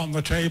on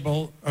the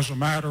table as a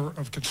matter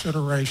of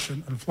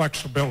consideration and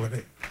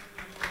flexibility.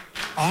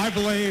 I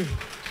believe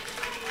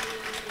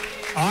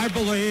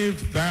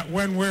that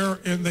when we're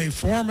in the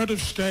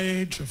formative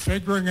stage of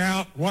figuring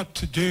out what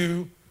to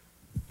do,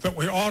 that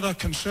we ought to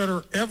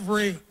consider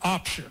every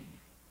option,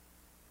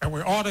 and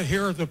we ought to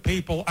hear the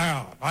people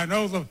out. I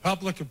know the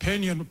public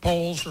opinion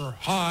polls are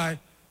high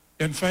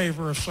in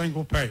favor of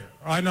single payer.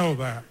 I know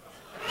that.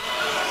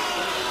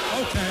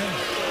 Okay.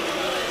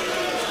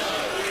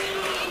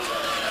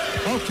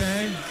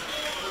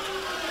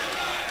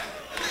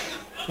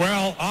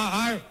 Well,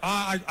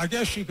 I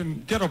guess you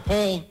can get a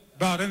poll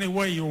about any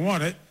way you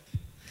want it.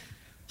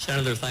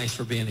 Senator, thanks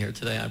for being here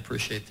today. I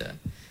appreciate that.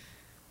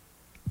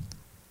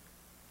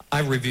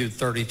 I reviewed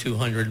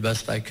 3,200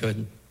 best I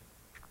could.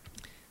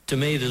 To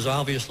me, it is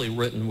obviously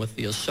written with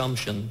the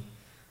assumption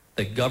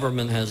that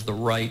government has the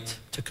right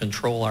to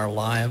control our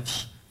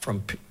lives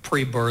from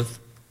pre-birth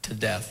to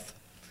death.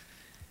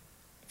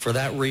 For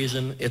that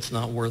reason, it's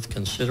not worth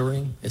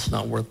considering, it's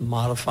not worth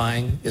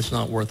modifying, it's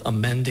not worth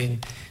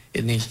amending.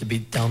 It needs to be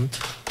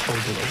dumped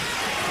totally.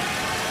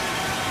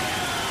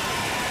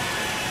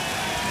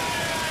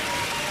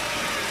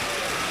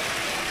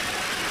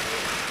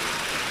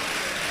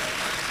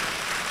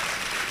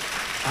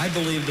 I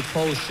believe the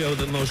polls show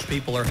that most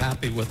people are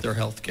happy with their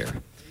health care.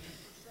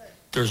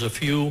 There's a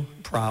few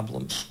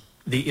problems.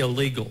 The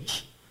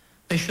illegals.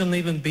 They shouldn't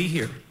even be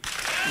here,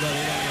 let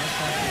alone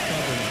outside the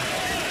government.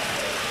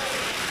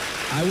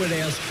 I would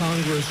ask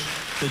Congress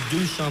to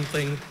do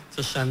something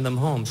to send them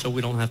home so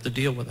we don't have to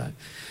deal with that.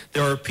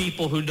 There are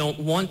people who don't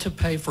want to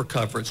pay for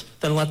coverage.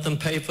 Then let them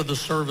pay for the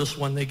service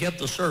when they get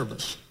the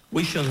service.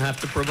 We shouldn't have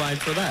to provide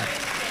for that.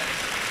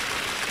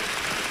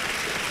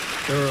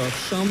 There are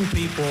some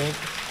people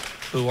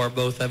who are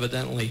both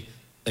evidently,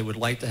 they would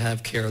like to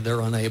have care,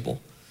 they're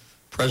unable.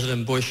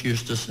 President Bush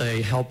used to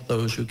say, help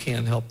those who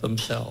can't help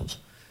themselves.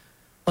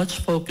 Let's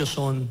focus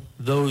on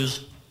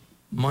those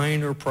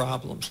minor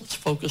problems. Let's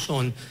focus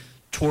on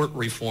tort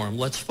reform.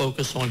 Let's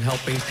focus on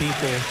helping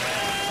people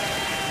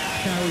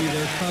carry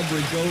their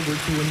coverage over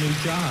to a new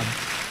job.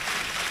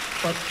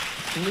 But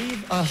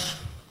leave us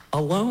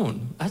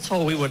alone. That's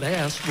all we would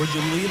ask. Would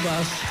you leave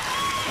us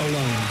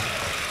alone?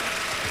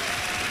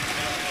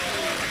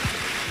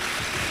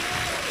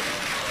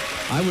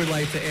 I would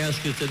like to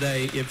ask you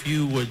today if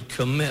you would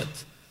commit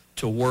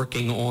to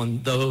working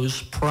on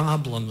those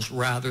problems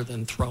rather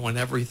than throwing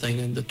everything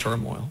into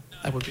turmoil.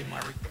 That would be my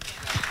request.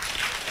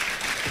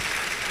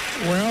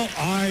 Well,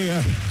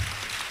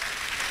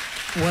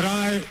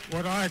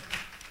 would I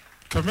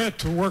commit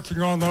to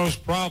working on those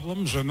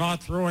problems and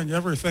not throwing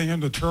everything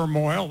into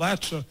turmoil?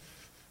 That's a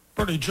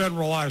pretty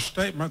generalized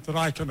statement that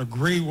I can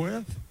agree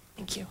with.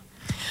 Thank you.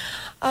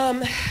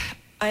 I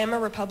am a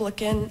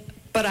Republican,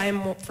 but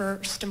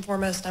first and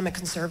foremost, I'm a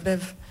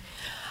conservative.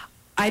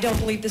 I don't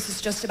believe this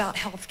is just about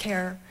health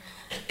care.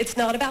 It's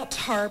not about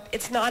TARP.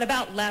 It's not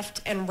about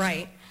left and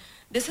right.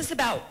 This is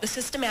about the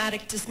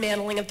systematic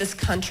dismantling of this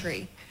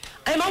country.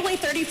 I'm only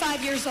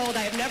 35 years old.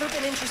 I have never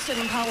been interested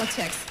in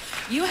politics.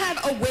 You have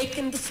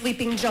awakened the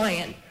sleeping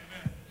giant.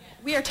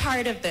 We are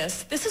tired of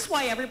this. This is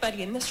why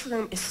everybody in this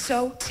room is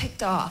so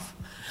ticked off.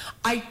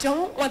 I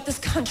don't want this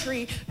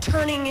country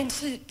turning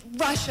into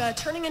Russia,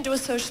 turning into a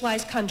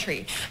socialized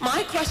country.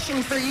 My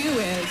question for you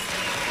is,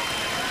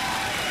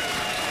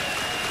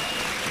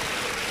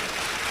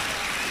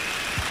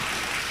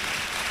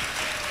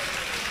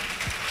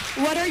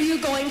 what are you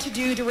going to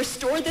do to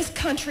restore this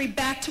country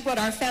back to what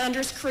our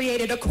founders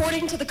created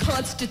according to the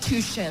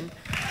Constitution?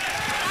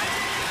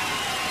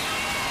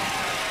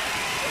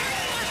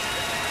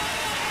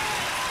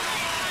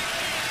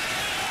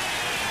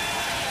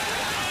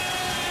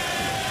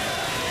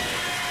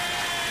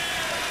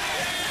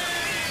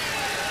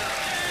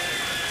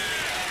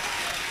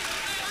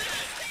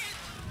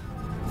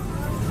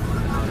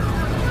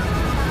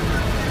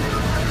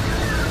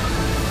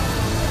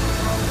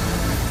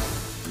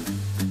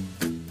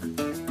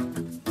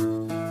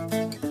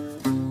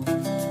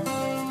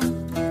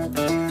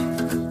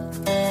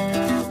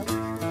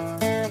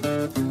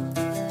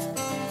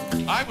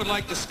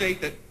 To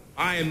state that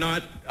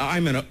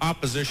I'm in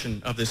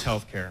opposition of this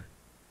health care.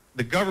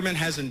 The government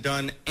hasn't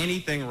done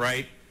anything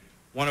right.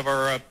 One of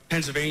our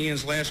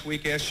Pennsylvanians last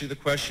week asked you the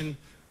question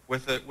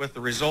with the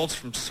results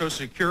from Social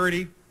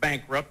Security,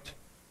 bankrupt,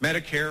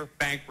 Medicare,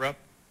 bankrupt,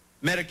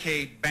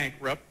 Medicaid,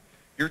 bankrupt.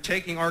 You're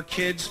taking our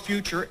kids'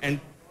 future and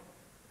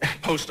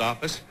post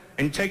office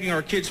and taking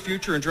our kids'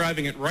 future and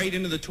driving it right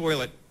into the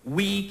toilet.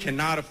 We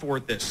cannot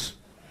afford this.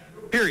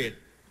 Period.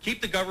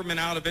 Keep the government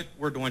out of it.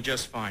 We're doing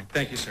just fine.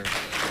 Thank you, sir.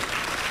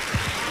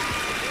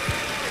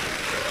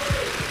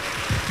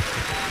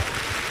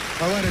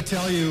 I want to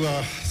tell you,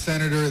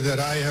 Senator, that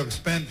I have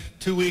spent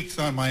 2 weeks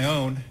on my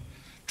own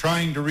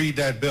trying to read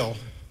that bill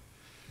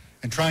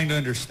and trying to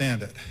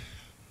understand it.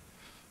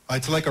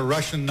 It's like a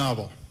Russian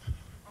novel.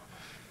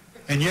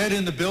 And yet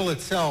in the bill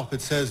itself,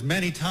 it says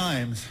many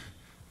times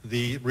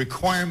the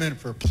requirement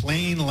for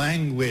plain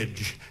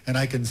language. And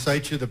I can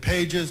cite you the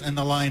pages and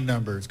the line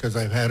numbers because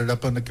I've had it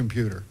up on the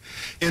computer.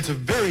 It's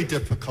very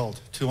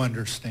difficult to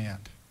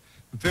understand.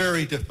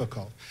 Very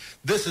difficult.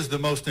 This is the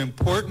most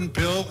important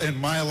bill in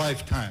my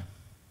lifetime.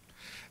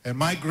 And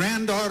my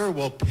granddaughter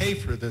will pay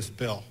for this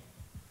bill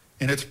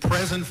in its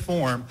present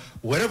form,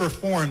 whatever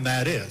form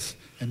that is,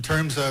 in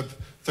terms of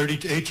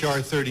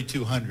H.R.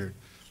 3200.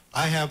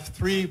 I have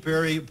three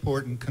very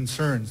important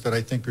concerns that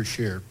I think are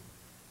shared.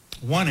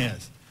 One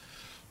is,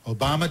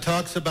 Obama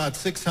talks about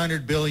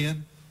 $600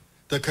 billion.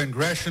 The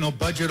Congressional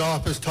Budget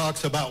Office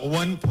talks about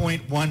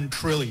 $1.1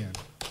 trillion.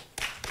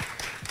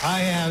 I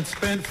have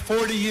spent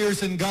 40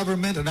 years in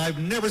government, and I've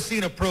never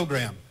seen a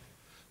program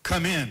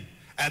come in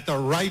at the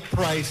right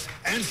price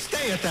and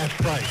stay at that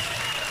price.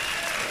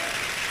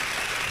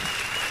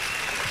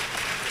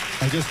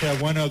 I just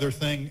have one other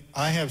thing.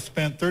 I have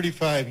spent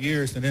 35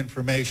 years in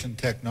information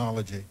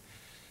technology.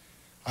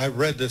 I've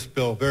read this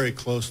bill very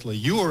closely.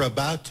 You are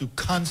about to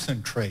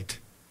concentrate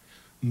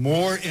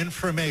more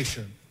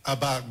information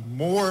about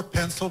more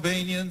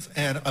Pennsylvanians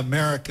and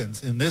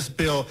Americans in this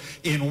bill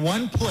in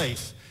one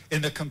place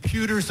in the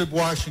computers of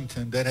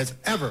Washington that has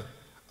ever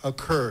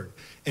occurred.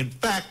 In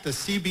fact, the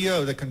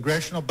CBO, the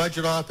Congressional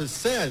Budget Office,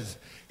 says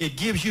it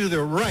gives you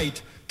the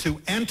right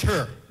to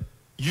enter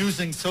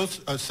using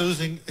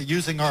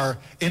our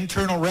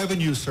Internal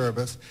Revenue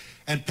Service.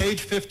 And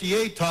page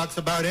 58 talks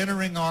about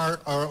entering our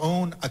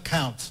own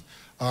accounts,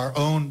 our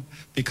own,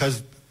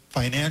 because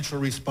financial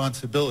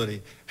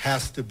responsibility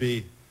has to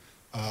be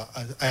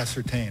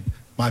ascertained.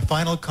 My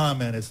final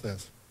comment is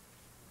this.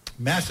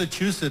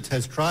 Massachusetts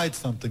has tried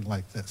something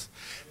like this.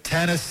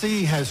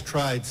 Tennessee has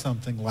tried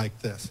something like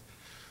this.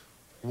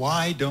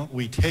 Why don't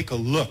we take a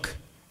look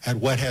at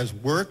what has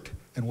worked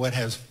and what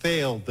has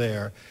failed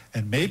there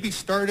and maybe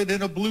start it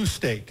in a blue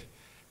state?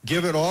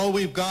 Give it all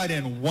we've got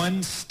in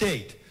one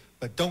state,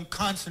 but don't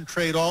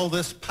concentrate all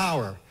this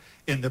power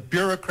in the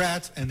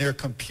bureaucrats and their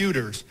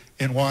computers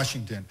in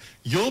Washington.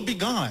 You'll be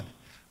gone.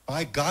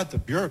 By God, the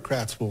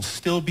bureaucrats will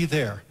still be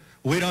there.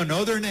 We don't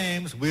know their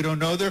names, we don't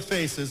know their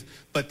faces,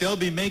 but they'll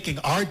be making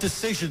our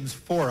decisions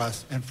for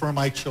us and for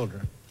my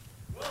children.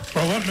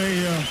 Well, let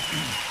me...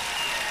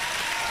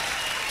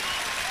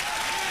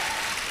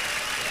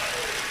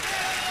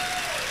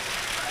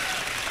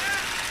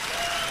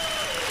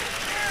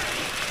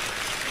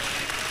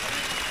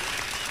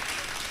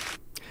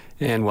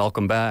 And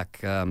welcome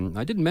back.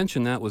 I didn't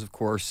mention that was, of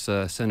course,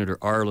 Senator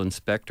Arlen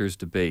Specter's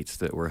debates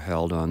that were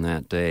held on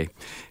that day.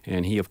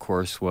 And he, of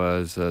course,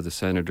 was the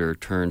senator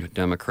turned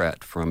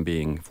Democrat from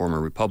being former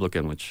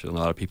Republican, which a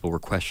lot of people were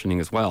questioning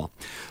as well.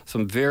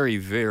 Some very,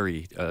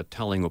 very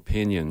telling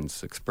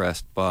opinions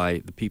expressed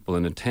by the people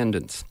in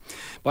attendance.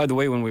 By the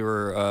way, when we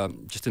were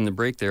just in the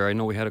break there, I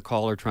know we had a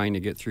caller trying to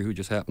get through who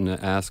just happened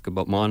to ask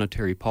about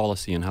monetary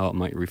policy and how it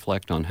might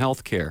reflect on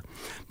health care.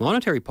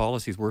 Monetary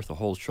policy is worth a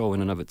whole show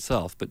in and of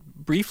itself, but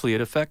briefly, it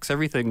affects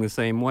everything the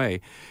same way.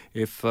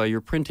 If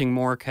you're printing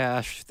more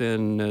cash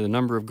than the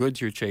number of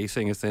goods you're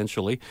chasing,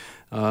 essentially,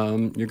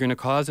 you're going to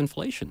cause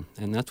inflation.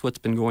 And that's what's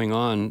been going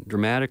on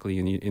dramatically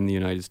in the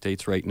United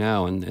States right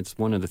now. And it's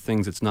one of the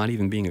things that's not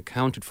even being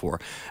accounted for.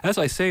 As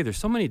I say, there's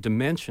so many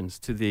dimensions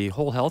to the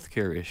whole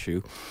healthcare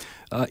issue.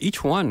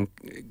 Each one,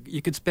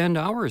 you could spend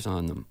hours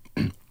on them.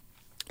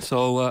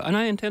 So, and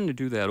I intend to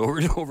do that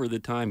over the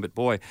time, but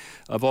boy,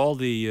 of all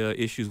the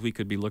issues we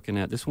could be looking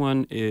at, this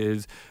one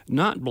is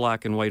not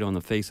black and white on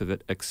the face of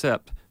it,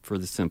 except for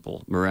the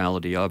simple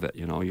morality of it.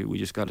 You know, we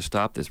just got to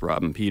stop this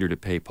robbing Peter to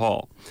pay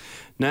Paul.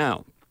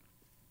 Now,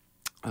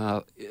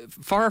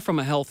 far from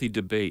a healthy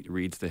debate,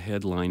 reads the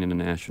headline in the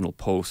National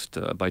Post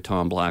by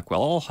Tom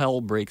Blackwell. All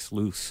hell breaks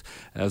loose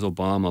as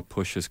Obama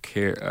pushes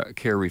care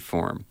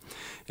reform.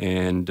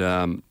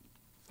 And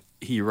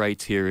he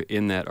writes here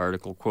in that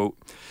article, quote,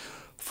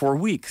 "For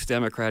weeks,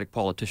 Democratic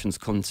politicians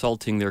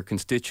consulting their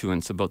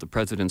constituents about the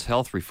president's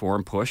health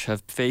reform push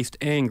have faced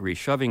angry,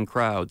 shoving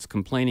crowds,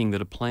 complaining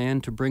that a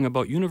plan to bring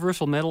about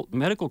universal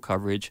medical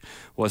coverage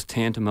was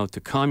tantamount to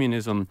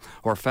communism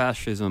or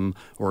fascism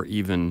or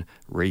even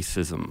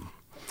racism.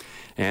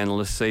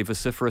 Analysts say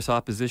vociferous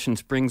opposition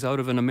springs out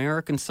of an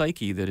American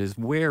psyche that is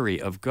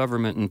wary of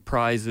government and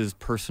prizes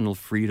personal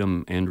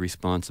freedom and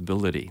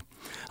responsibility,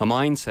 a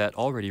mindset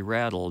already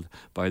rattled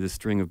by the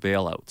string of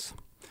bailouts."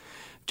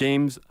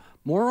 James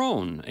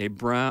Morone, a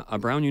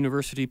Brown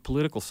University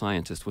political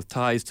scientist with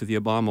ties to the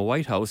Obama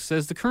White House,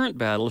 says the current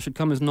battle should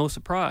come as no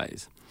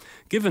surprise,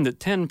 given that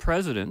 10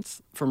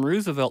 presidents, from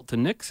Roosevelt to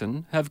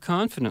Nixon, have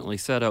confidently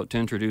set out to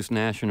introduce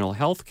national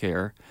health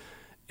care,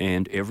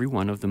 and every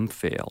one of them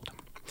failed.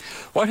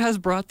 What has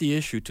brought the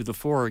issue to the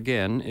fore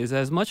again is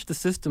as much the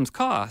system's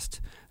cost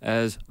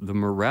as the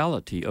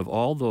morality of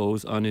all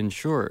those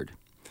uninsured.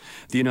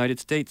 The United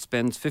States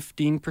spends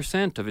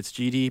 15% of its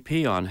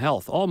GDP on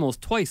health, almost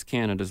twice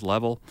Canada's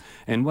level,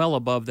 and well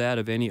above that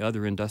of any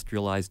other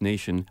industrialized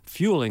nation,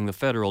 fueling the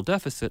federal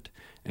deficit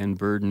and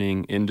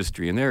burdening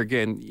industry. And there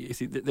again, you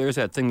see, there's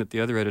that thing that the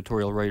other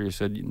editorial writer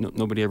said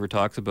nobody ever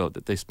talks about,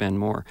 that they spend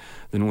more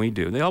than we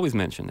do. They always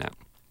mention that.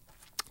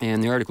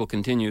 And the article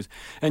continues,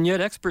 and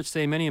yet experts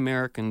say many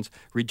Americans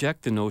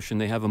reject the notion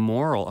they have a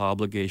moral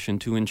obligation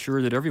to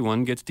ensure that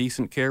everyone gets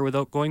decent care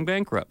without going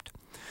bankrupt.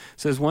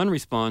 Says one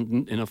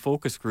respondent in a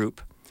focus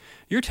group,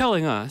 "You're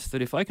telling us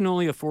that if I can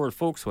only afford a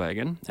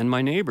Volkswagen and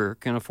my neighbor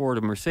can afford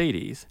a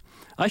Mercedes,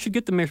 I should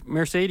get the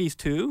Mercedes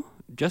too,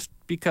 just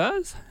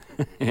because?"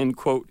 End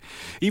quote.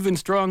 Even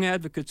strong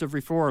advocates of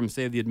reform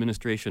say the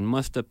administration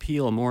must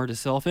appeal more to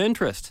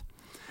self-interest.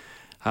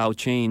 How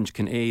change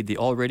can aid the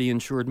already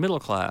insured middle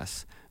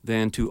class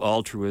than to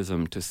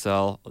altruism to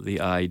sell the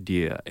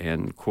idea,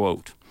 end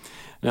quote.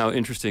 Now,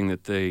 interesting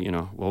that they,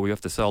 we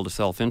have to sell to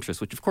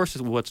self-interest, which of course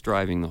is what's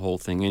driving the whole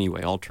thing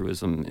anyway.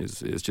 Altruism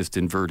is just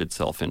inverted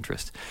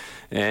self-interest.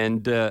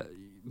 And, but,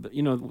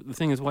 the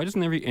thing is, why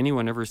doesn't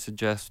anyone ever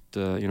suggest,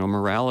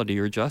 morality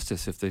or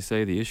justice? If they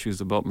say the issue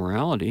is about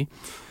morality,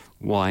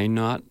 why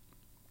not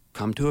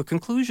come to a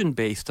conclusion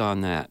based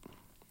on that?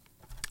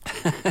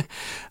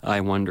 I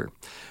wonder.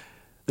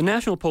 The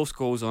National Post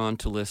goes on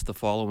to list the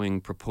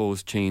following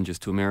proposed changes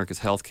to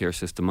America's healthcare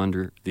system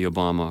under the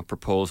Obama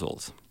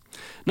proposals.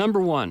 Number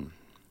one,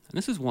 and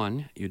this is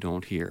one you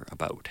don't hear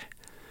about,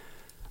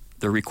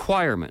 the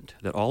requirement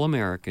that all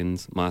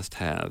Americans must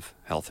have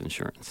health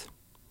insurance.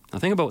 Now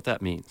think about what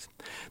that means.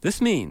 This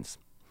means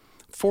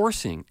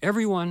forcing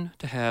everyone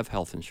to have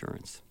health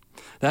insurance.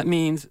 That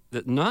means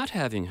that not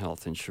having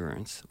health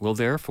insurance will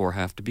therefore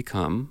have to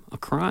become a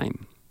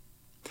crime.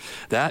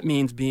 That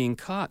means being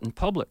caught in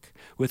public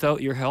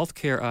without your health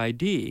care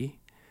ID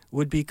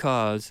would be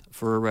cause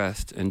for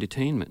arrest and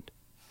detainment.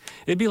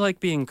 It'd be like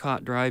being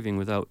caught driving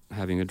without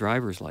having a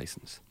driver's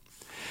license.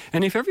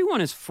 And if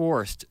everyone is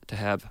forced to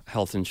have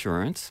health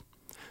insurance,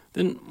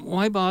 then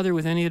why bother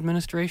with any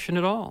administration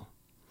at all?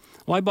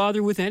 Why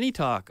bother with any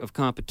talk of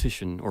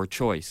competition or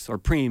choice or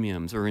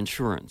premiums or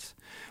insurance?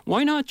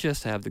 Why not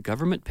just have the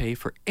government pay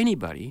for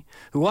anybody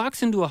who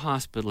walks into a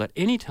hospital at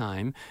any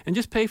time and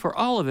just pay for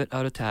all of it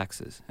out of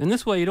taxes? And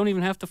this way you don't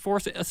even have to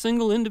force a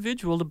single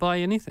individual to buy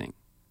anything.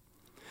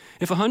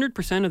 If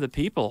 100% of the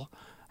people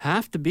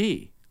have to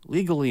be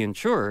legally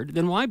insured,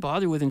 then why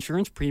bother with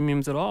insurance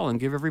premiums at all and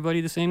give everybody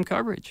the same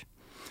coverage?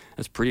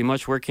 That's pretty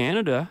much where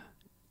Canada,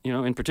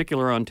 in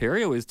particular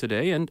Ontario, is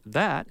today, and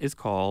that is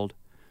called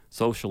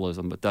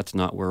socialism. But that's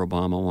not where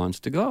Obama wants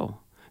to go,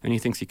 and he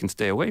thinks he can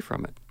stay away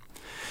from it.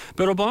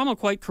 But Obama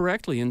quite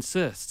correctly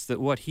insists that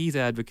what he's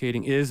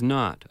advocating is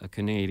not a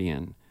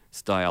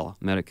Canadian-style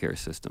Medicare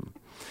system,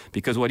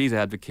 because what he's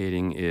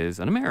advocating is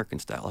an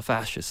American-style, a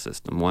fascist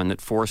system, one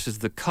that forces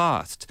the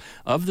cost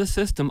of the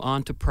system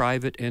onto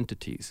private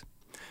entities,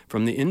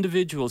 from the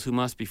individuals who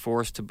must be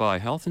forced to buy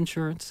health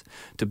insurance,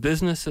 to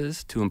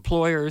businesses, to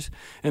employers,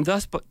 and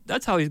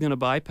that's how he's going to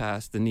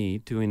bypass the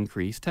need to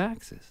increase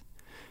taxes.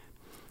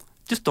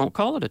 Just don't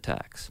call it a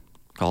tax.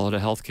 Call it a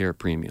health care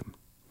premium,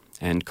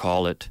 and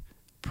call it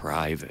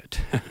private.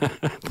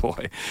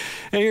 Boy.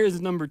 And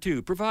here's number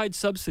 2. Provide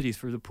subsidies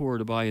for the poor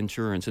to buy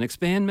insurance and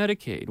expand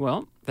Medicaid.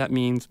 Well, that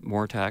means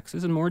more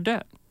taxes and more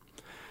debt.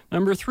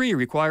 Number 3,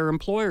 require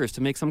employers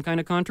to make some kind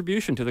of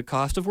contribution to the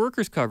cost of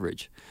workers'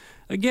 coverage.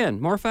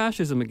 Again, more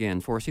fascism again,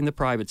 forcing the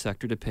private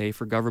sector to pay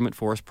for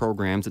government-forced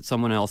programs that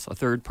someone else, a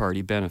third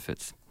party,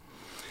 benefits.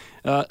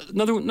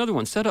 Another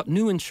one, set up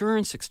new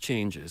insurance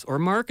exchanges or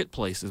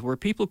marketplaces where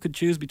people could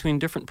choose between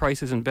different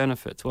prices and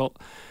benefits. Well,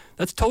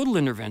 that's total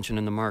intervention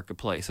in the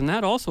marketplace, and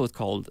that also is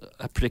called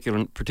a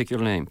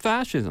particular name,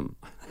 fascism.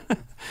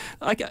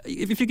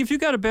 If you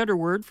got a better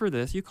word for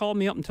this, you call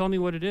me up and tell me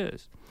what it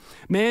is.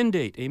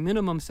 Mandate a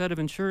minimum set of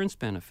insurance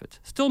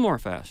benefits, still more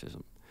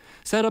fascism.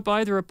 Set up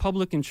either a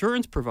public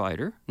insurance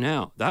provider,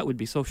 now that would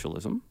be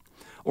socialism,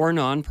 or a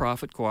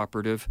non-profit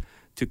cooperative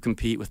to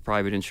compete with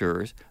private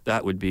insurers,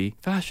 that would be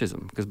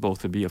fascism, because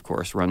both would be, of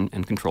course, run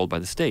and controlled by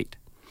the state.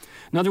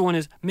 Another one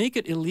is make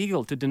it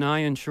illegal to deny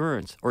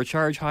insurance or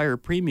charge higher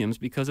premiums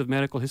because of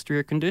medical history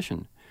or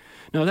condition.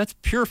 Now, that's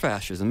pure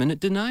fascism, and it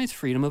denies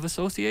freedom of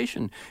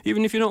association.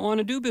 Even if you don't want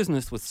to do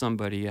business with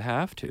somebody, you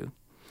have to.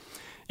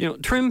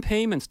 Trim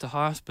payments to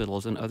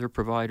hospitals and other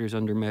providers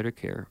under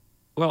Medicare.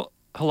 Well,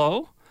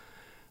 hello?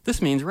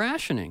 This means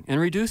rationing and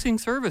reducing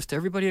service to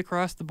everybody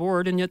across the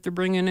board, and yet they're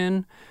bringing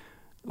in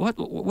What?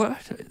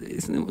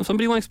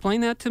 Somebody want to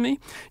explain that to me?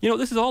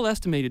 This is all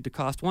estimated to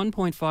cost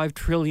 $1.5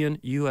 trillion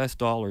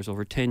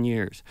over 10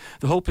 years.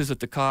 The hope is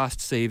that the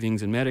cost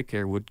savings in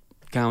Medicare would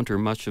counter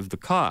much of the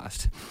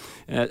cost.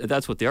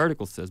 That's what the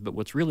article says, but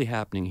what's really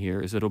happening here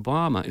is that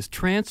Obama is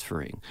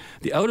transferring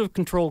the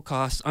out-of-control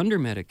costs under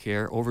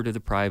Medicare over to the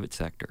private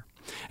sector.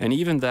 And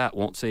even that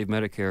won't save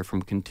Medicare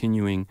from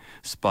continuing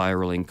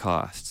spiraling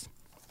costs.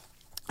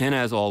 And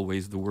as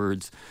always, the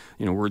words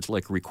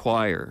like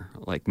require,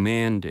 like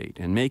mandate,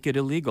 and make it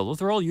illegal,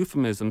 those are all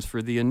euphemisms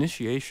for the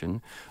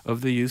initiation of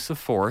the use of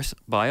force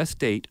by a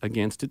state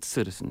against its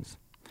citizens.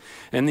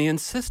 And the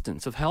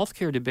insistence of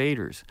healthcare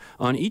debaters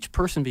on each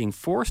person being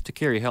forced to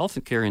carry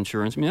health care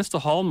insurance, that's the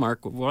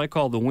hallmark of what I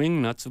call the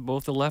wing nuts of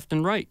both the left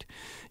and right.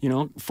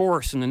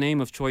 Force in the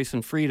name of choice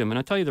and freedom. And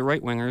I tell you, the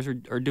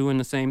right-wingers are doing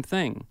the same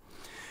thing.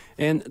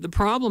 And the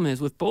problem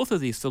is with both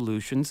of these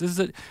solutions is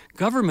that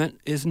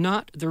government is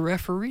not the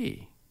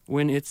referee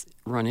when it's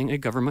running a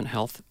government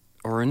health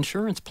or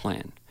insurance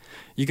plan.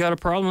 You got a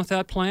problem with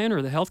that plan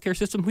or the healthcare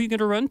system, who are you going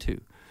to run to?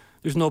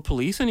 There's no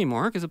police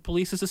anymore because the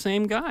police is the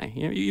same guy.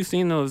 You've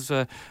seen those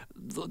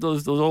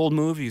old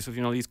movies of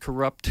these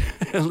corrupt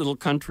little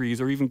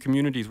countries or even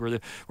communities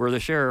where the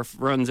sheriff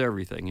runs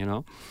everything.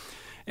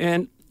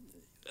 And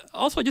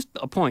also, just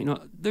a point.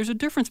 There's a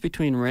difference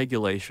between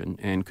regulation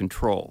and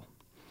control.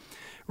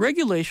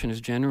 Regulation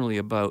is generally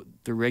about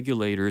the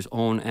regulator's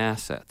own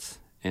assets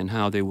and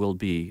how they will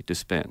be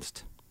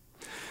dispensed.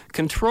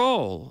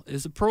 Control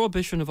is a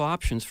prohibition of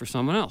options for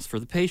someone else, for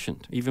the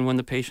patient, even when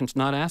the patient's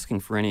not asking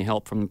for any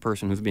help from the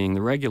person who's being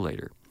the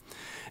regulator.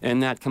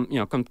 And that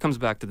comes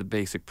back to the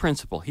basic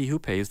principle. He who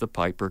pays the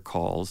piper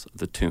calls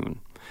the tune.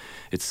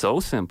 It's so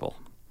simple,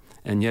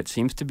 and yet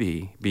seems to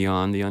be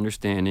beyond the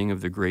understanding of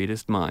the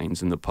greatest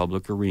minds in the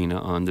public arena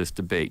on this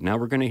debate. Now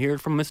we're going to hear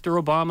it from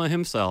Mr. Obama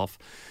himself.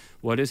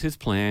 What is his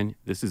plan?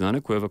 This is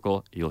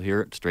unequivocal. You'll hear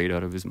it straight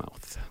out of his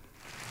mouth.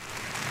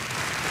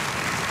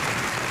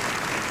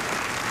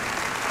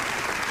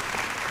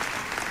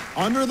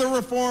 Under the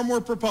reform we're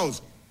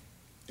proposing,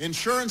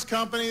 insurance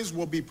companies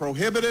will be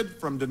prohibited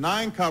from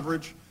denying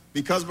coverage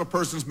because of a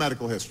person's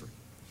medical history.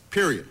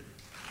 Period.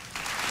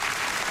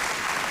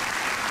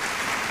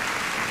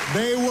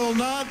 They will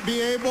not be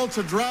able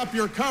to drop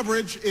your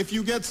coverage if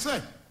you get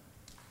sick.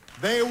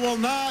 They will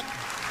not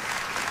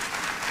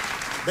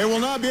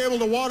be able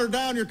to water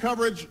down your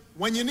coverage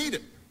when you need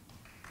it.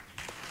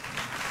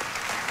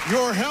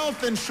 Your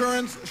health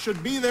insurance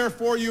should be there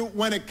for you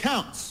when it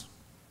counts.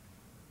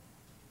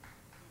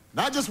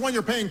 Not just when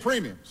you're paying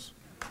premiums,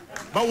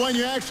 but when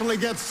you actually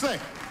get sick.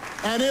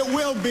 And it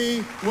will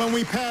be when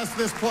we pass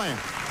this plan.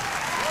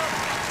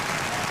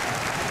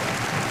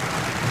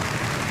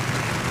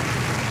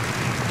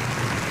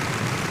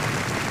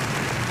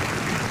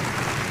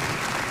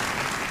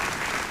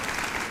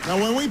 Now,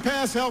 when we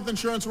pass health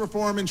insurance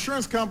reform,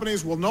 insurance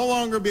companies will no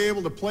longer be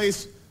able to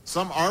place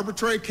some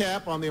arbitrary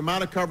cap on the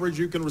amount of coverage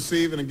you can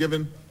receive in a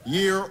given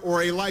year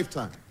or a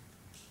lifetime.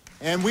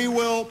 And we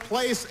will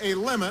place a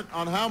limit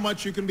on how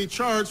much you can be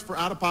charged for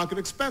out-of-pocket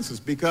expenses,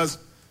 because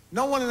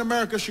no one in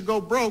America should go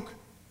broke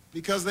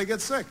because they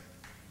get sick.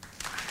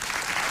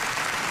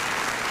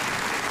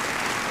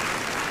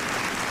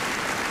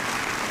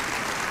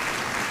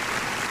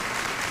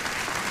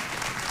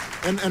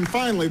 And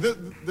finally,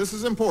 this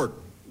is important.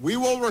 We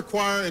will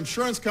require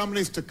insurance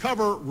companies to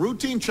cover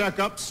routine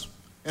checkups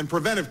and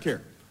preventive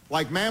care,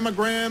 like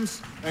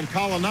mammograms and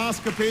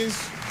colonoscopies.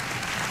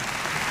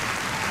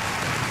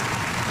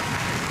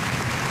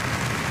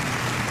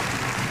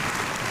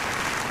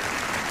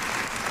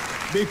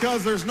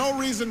 Because there's no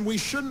reason we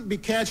shouldn't be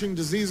catching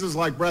diseases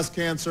like breast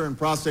cancer and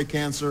prostate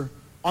cancer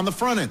on the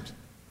front end.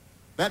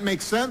 That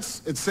makes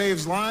sense. It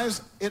saves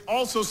lives. It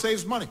also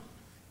saves money.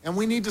 And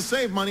we need to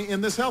save money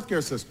in this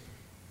healthcare system.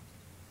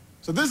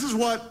 So this is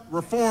what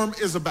reform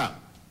is about.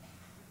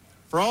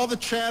 For all the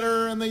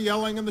chatter and the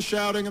yelling and the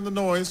shouting and the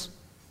noise,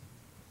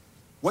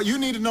 what you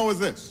need to know is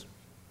this.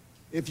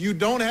 If you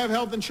don't have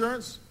health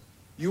insurance,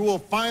 you will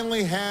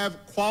finally have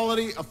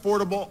quality,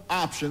 affordable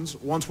options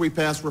once we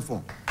pass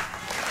reform.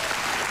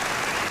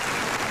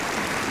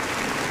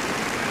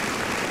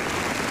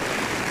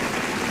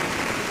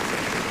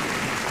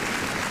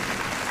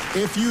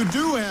 If you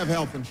do have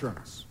health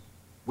insurance,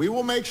 we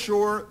will make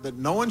sure that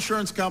no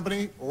insurance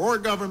company or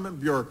government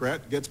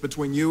bureaucrat gets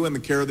between you and the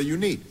care that you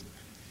need.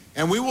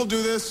 And we will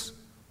do this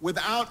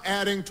without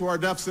adding to our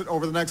deficit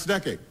over the next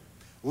decade,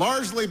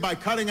 largely by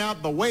cutting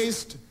out the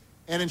waste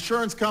and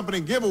insurance company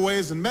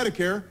giveaways in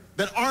Medicare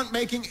that aren't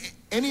making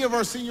any of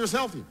our seniors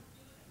healthier.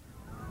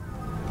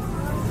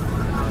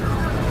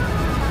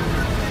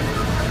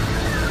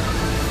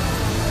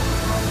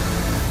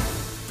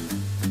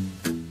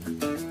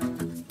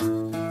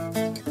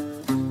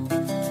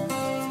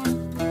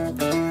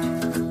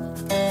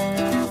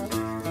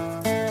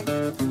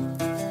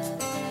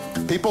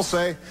 People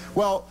say,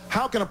 well,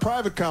 how can a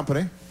private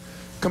company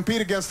compete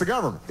against the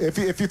government?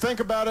 If you think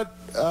about it,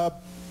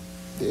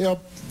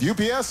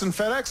 UPS and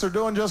FedEx are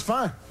doing just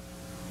fine,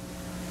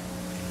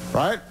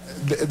 right?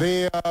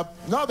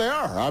 No, they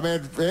are. I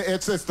mean,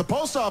 it's the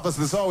post office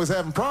that's always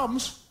having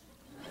problems.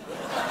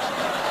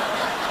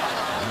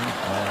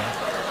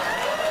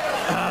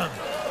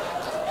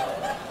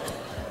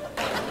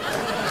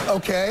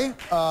 Okay,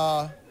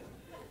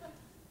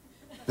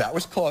 that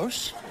was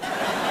close.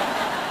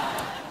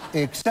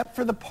 Except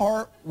for the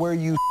part where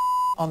you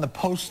on the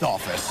post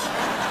office,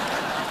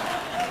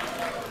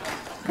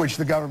 which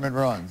the government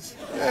runs.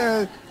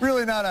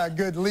 Really not a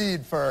good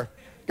lead for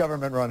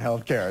government-run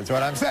health care, is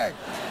what I'm saying.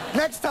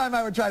 Next time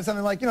I would try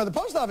something like, the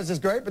post office is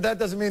great, but that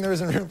doesn't mean there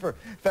isn't room for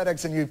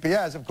FedEx and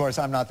UPS. Of course,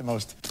 I'm not the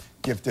most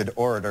gifted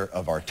orator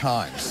of our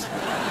times.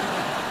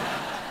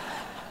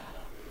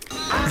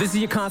 This is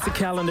your concert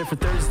calendar for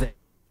Thursday.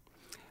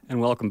 And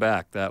welcome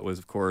back. That was,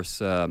 of course,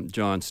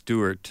 Jon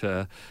Stewart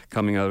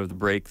coming out of the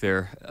break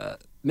there,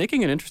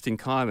 making an interesting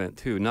comment,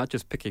 too, not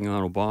just picking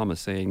on Obama,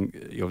 saying,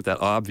 that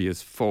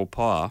obvious faux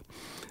pas,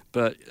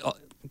 but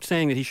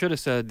saying that he should have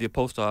said the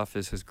post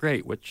office is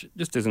great, which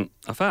just isn't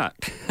a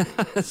fact.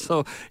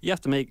 So you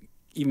have to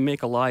even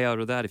make a lie out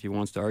of that if he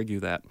wants to argue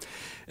that.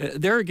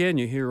 There again,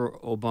 you hear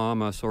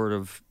Obama sort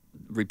of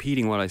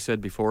repeating what I said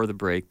before the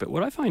break, but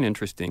what I find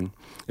interesting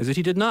is that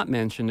he did not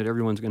mention that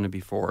everyone's going to be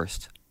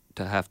forced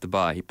to have to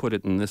buy. He put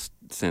it in this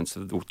sense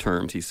of the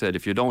terms. He said,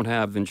 if you don't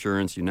have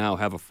insurance, you now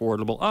have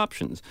affordable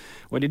options.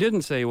 What he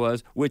didn't say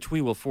was, which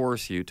we will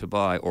force you to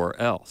buy or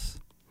else.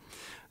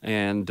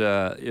 And,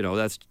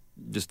 that's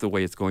just the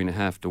way it's going to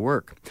have to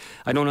work.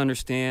 I don't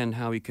understand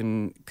how he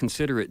can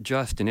consider it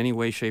just in any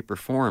way, shape, or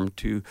form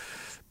to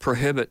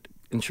prohibit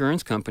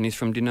insurance companies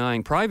from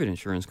denying, private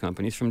insurance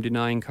companies from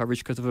denying coverage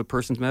because of a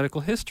person's medical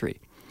history.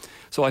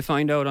 So I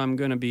find out I'm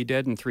going to be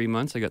dead in 3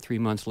 months. I got 3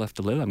 months left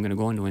to live. I'm going to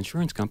go into an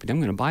insurance company. I'm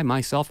going to buy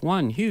myself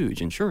one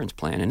huge insurance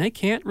plan, and they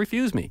can't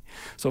refuse me.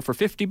 So for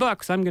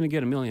 $50, I'm going to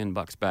get $1 million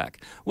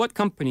back. What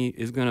company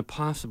is going to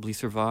possibly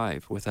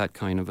survive with that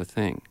kind of a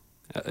thing?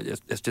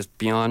 It's just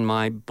beyond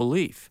my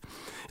belief.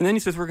 And then he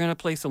says we're going to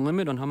place a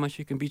limit on how much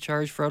you can be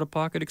charged for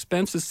out-of-pocket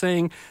expenses,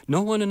 saying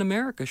no one in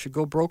America should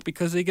go broke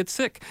because they get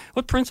sick.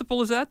 What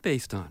principle is that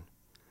based on?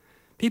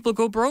 People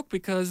go broke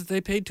because they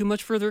paid too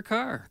much for their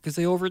car, because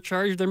they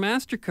overcharged their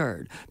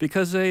MasterCard,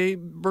 because they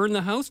burned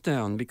the house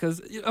down,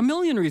 because a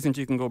million reasons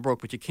you can go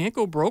broke, but you can't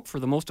go broke for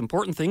the most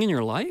important thing in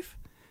your life?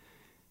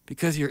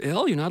 Because you're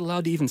ill? You're not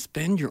allowed to even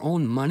spend your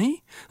own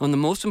money on the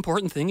most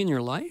important thing in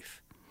your life?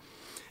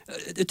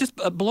 It just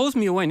blows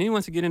me away. And he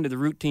wants to get into the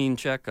routine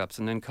checkups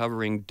and then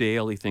covering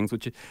daily things,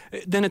 which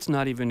then it's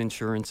not even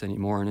insurance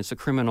anymore, and it's a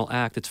criminal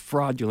act. It's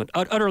fraudulent,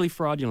 utterly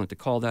fraudulent to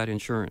call that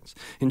insurance.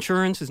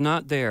 Insurance is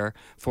not there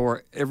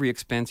for every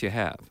expense you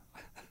have.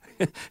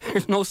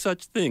 There's no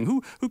such thing.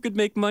 Who could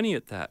make money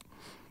at that?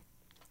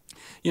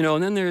 You know,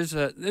 and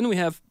then we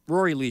have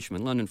Rory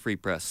Leishman, London Free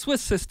Press.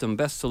 Swiss system,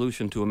 best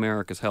solution to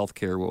America's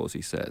healthcare woes,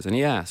 he says. And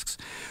he asks,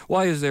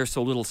 why is there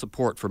so little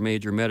support for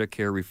major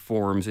Medicare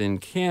reforms in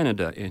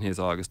Canada in his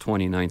August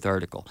 29th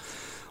article?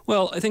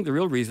 Well, I think the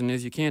real reason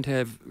is you can't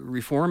have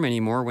reform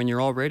anymore when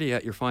you're already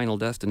at your final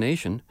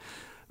destination.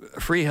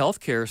 Free health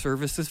care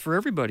services for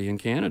everybody in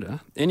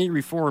Canada. Any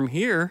reform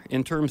here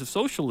in terms of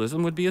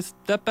socialism would be a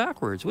step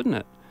backwards, wouldn't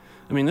it?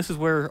 I mean, this is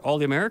where all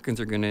the Americans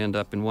are going to end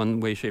up in one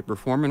way, shape, or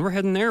form, and we're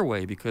heading their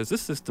way because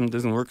this system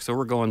doesn't work, so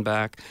we're going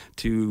back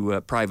to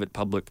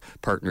private-public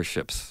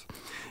partnerships.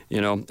 You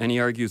know, and he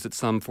argues that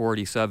some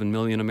 47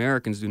 million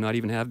Americans do not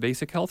even have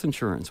basic health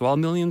insurance, while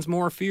millions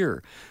more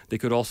fear they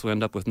could also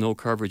end up with no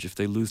coverage if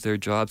they lose their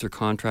jobs or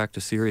contract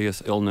a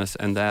serious illness,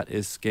 and that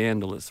is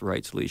scandalous,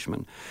 writes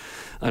Leishman.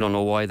 I don't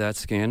know why that's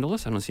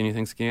scandalous. I don't see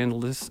anything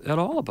scandalous at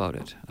all about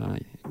it.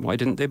 Why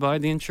didn't they buy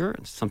the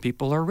insurance? Some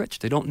people are rich.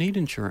 They don't need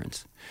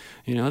insurance.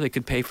 You know, they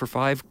could pay for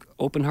 5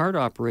 open heart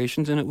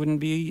operations and it wouldn't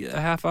be a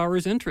half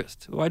hour's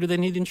interest. Why do they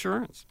need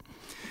insurance?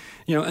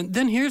 You know, and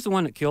then here's the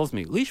one that kills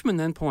me. Leishman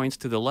then points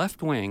to the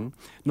left-wing,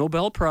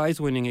 Nobel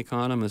Prize-winning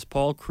economist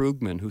Paul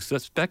Krugman, who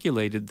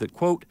speculated that,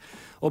 quote,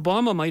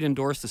 Obama might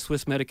endorse the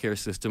Swiss Medicare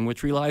system,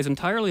 which relies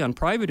entirely on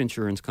private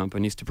insurance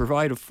companies to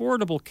provide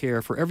affordable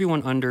care for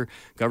everyone under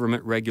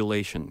government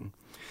regulation.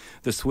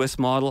 The Swiss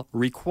model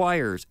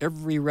requires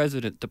every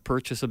resident to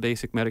purchase a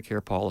basic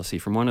Medicare policy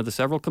from one of the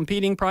several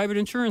competing private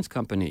insurance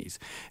companies.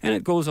 And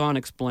it goes on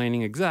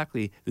explaining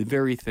exactly the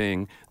very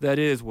thing that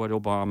is what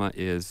Obama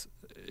is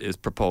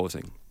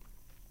proposing.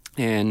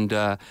 And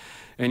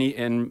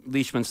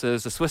Leishman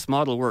says the Swiss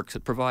model works.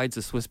 It provides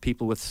the Swiss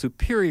people with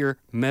superior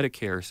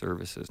Medicare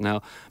services.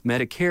 Now,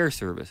 Medicare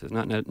services,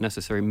 not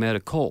necessarily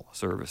medical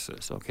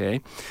services,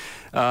 okay?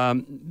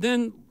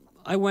 Then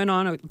I went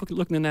on, I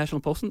looked in the National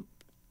Post, and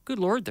good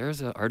Lord,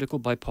 there's an article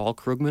by Paul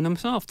Krugman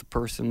himself, the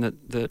person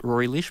that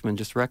Rory Leishman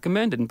just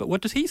recommended. But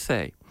what does he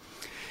say?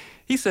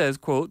 He says,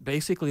 quote,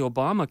 basically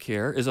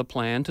Obamacare is a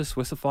plan to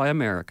Swissify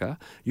America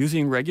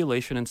using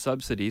regulation and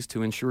subsidies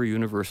to ensure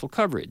universal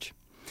coverage.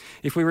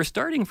 If we were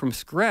starting from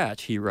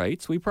scratch, he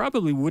writes, we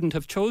probably wouldn't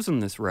have chosen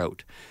this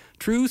route.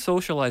 True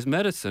socialized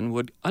medicine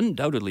would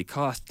undoubtedly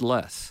cost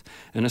less,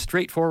 and a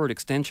straightforward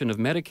extension of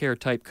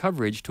Medicare-type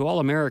coverage to all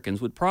Americans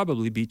would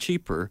probably be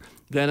cheaper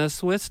than a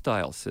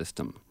Swiss-style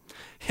system.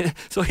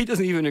 So he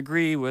doesn't even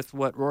agree with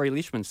what Rory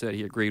Leishman said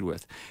he agreed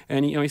with.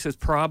 And he says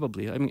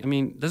probably. I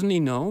mean, doesn't he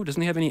know?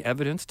 Doesn't he have any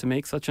evidence to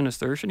make such an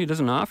assertion? He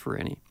doesn't offer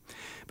any.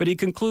 But he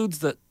concludes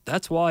that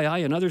that's why I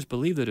and others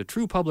believe that a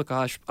true public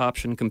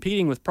option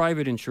competing with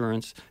private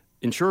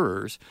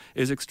insurers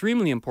is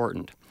extremely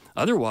important.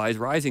 Otherwise,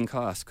 rising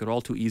costs could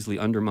all too easily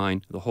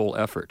undermine the whole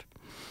effort.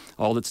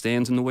 All that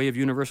stands in the way of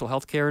universal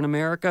health care in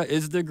America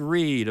is the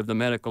greed of the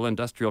medical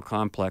industrial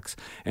complex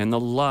and the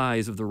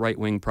lies of the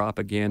right-wing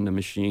propaganda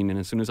machine. And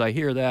as soon as I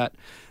hear that,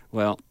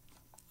 well,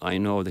 I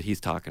know that he's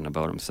talking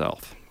about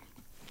himself.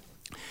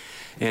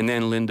 And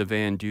then Linda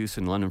Van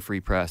Dusen, London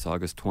Free Press,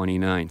 August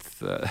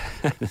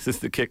 29th. This is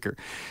the kicker.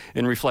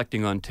 In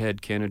reflecting on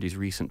Ted Kennedy's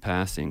recent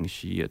passing,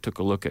 she took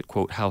a look at,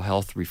 quote, how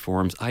health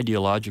reform's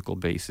ideological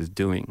base is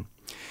doing.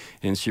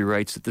 And she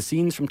writes that the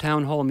scenes from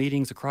town hall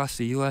meetings across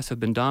the U.S. have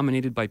been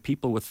dominated by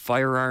people with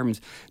firearms,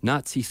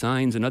 Nazi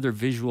signs, and other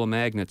visual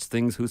magnets,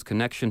 things whose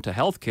connection to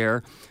health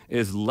care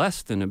is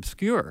less than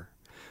obscure,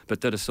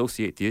 but that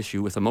associate the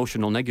issue with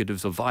emotional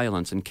negatives of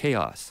violence and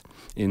chaos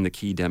in the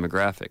key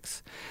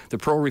demographics. The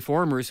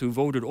pro-reformers who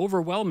voted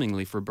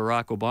overwhelmingly for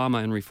Barack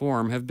Obama and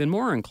reform have been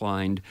more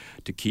inclined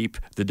to keep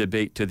the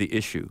debate to the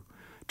issue.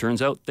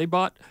 Turns out they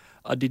brought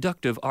a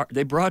deductive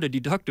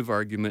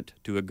argument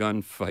to a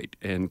gunfight,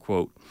 end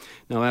quote.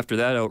 Now, after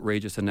that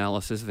outrageous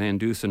analysis, Van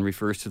Dusen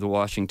refers to the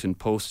Washington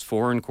Post's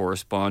foreign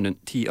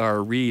correspondent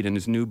T.R. Reid in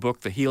his new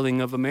book, The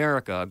Healing of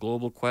America, A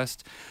Global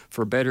Quest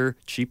for Better,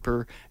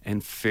 Cheaper,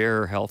 and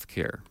Fair Health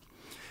Care.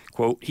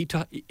 Quote, he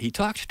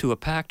talked to a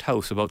packed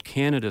house about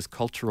Canada's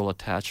cultural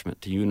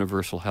attachment to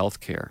universal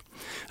health care,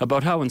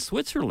 about how in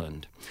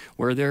Switzerland,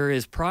 where there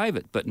is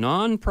private but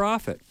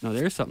non-profit, now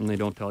there's something they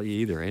don't tell you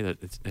either,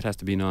 that it has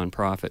to be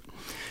non-profit,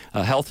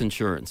 health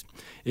insurance.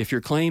 If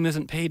your claim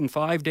isn't paid in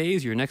 5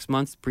 days, your next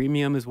month's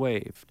premium is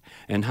waived.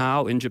 And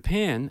how in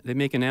Japan, they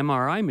make an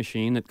MRI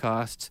machine that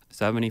costs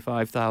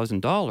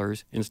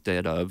 $75,000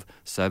 instead of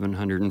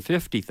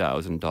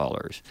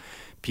 $750,000.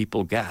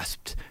 People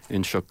gasped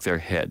and shook their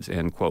heads,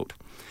 end quote.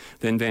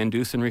 Then Van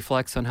Dusen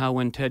reflects on how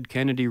when Ted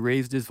Kennedy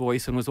raised his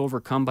voice and was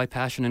overcome by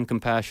passion and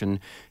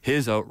compassion,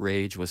 his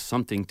outrage was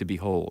something to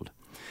behold.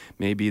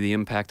 Maybe the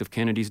impact of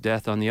Kennedy's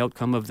death on the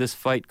outcome of this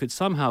fight could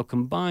somehow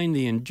combine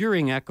the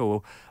enduring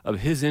echo of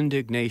his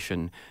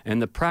indignation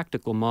and the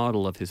practical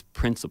model of his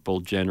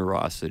principled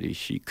generosity,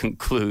 she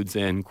concludes,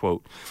 end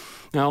quote.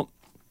 Now,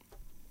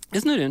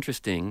 isn't it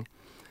interesting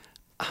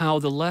how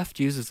the left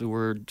uses the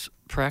words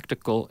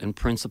practical and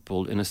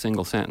principled in a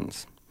single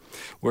sentence,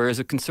 whereas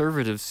the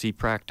conservatives see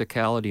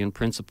practicality and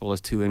principle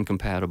as two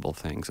incompatible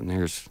things. And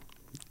there's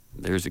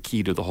There's a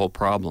key to the whole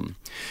problem.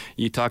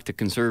 You talk to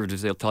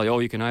conservatives, they'll tell you, oh,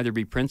 you can either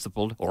be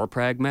principled or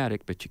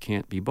pragmatic, but you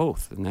can't be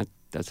both. And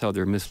that's how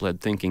their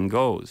misled thinking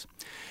goes.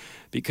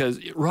 Because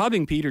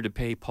robbing Peter to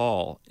pay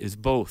Paul is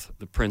both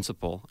the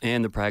principle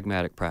and the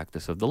pragmatic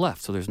practice of the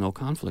left, so there's no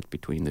conflict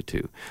between the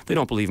two. They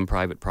don't believe in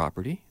private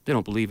property. They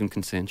don't believe in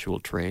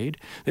consensual trade.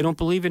 They don't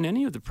believe in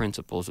any of the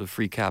principles of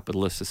free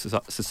capitalist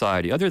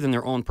society, other than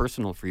their own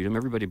personal freedom.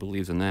 Everybody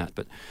believes in that,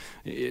 but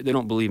they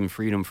don't believe in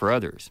freedom for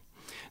others.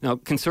 Now,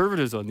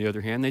 conservatives, on the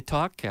other hand, they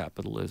talk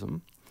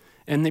capitalism,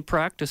 and they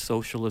practice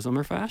socialism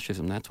or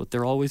fascism. That's what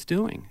they're always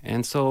doing.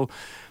 And so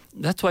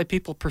that's why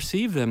people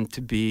perceive them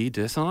to be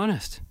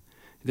dishonest.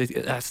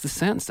 That's the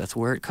sense. That's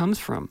where it comes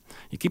from.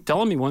 You keep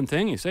telling me one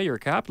thing, you say you're a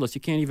capitalist,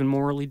 you can't even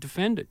morally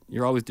defend it.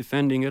 You're always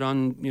defending it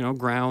on,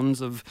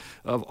 grounds of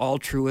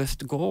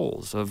altruist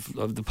goals, of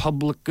the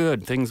public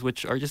good, things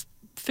which are just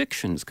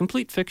fictions,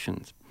 complete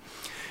fictions.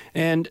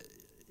 And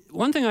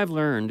one thing I've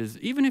learned is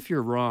even if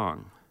you're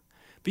wrong,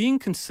 being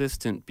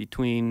consistent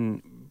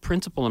between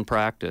principle and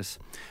practice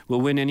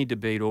will win any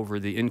debate over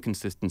the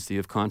inconsistency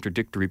of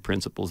contradictory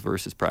principles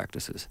versus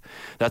practices.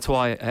 That's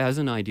why, as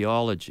an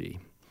ideology,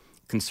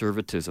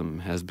 conservatism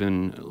has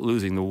been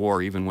losing the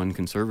war even when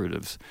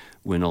conservatives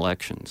win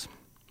elections.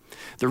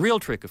 The real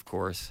trick, of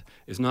course,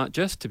 is not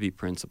just to be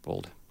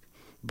principled,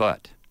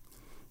 but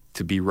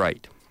to be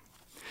right.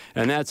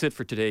 And that's it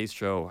for today's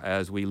show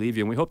as we leave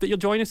you. And we hope that you'll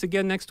join us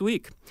again next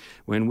week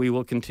when we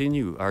will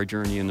continue our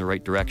journey in the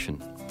right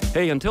direction.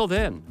 Hey, until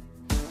then,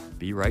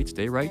 be right,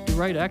 stay right, do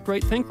right, act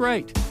right, think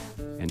right,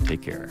 and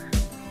take care.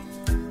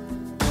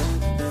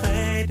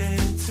 Fade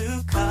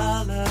into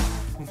color,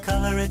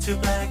 color it to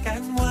black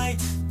and white.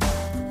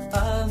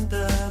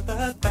 Under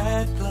the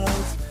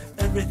bedclothes,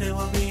 everything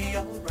will be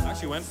alright. I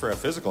actually went for a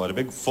physical. I had a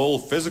big full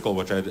physical,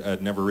 which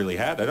I'd never really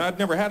had. I'd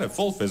never had a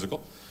full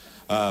physical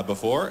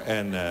before,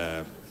 and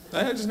I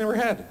just never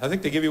had. I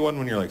think they give you one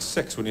when you're like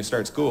 6 when you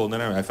start school, and then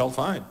I felt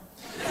fine.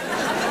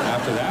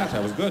 After that, I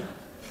was good.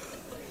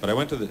 But I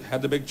went to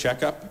had the big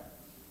checkup,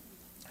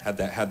 had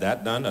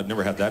that done. I'd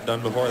never had that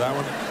done before, that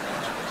one.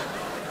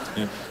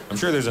 Yeah. I'm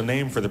sure there's a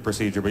name for the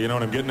procedure, but you know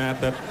what I'm getting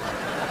at? That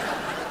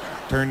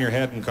turn your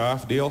head and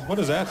cough deal? What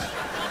is that?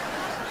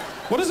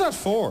 What is that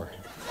for?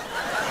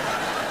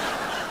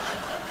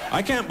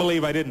 I can't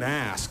believe I didn't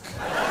ask.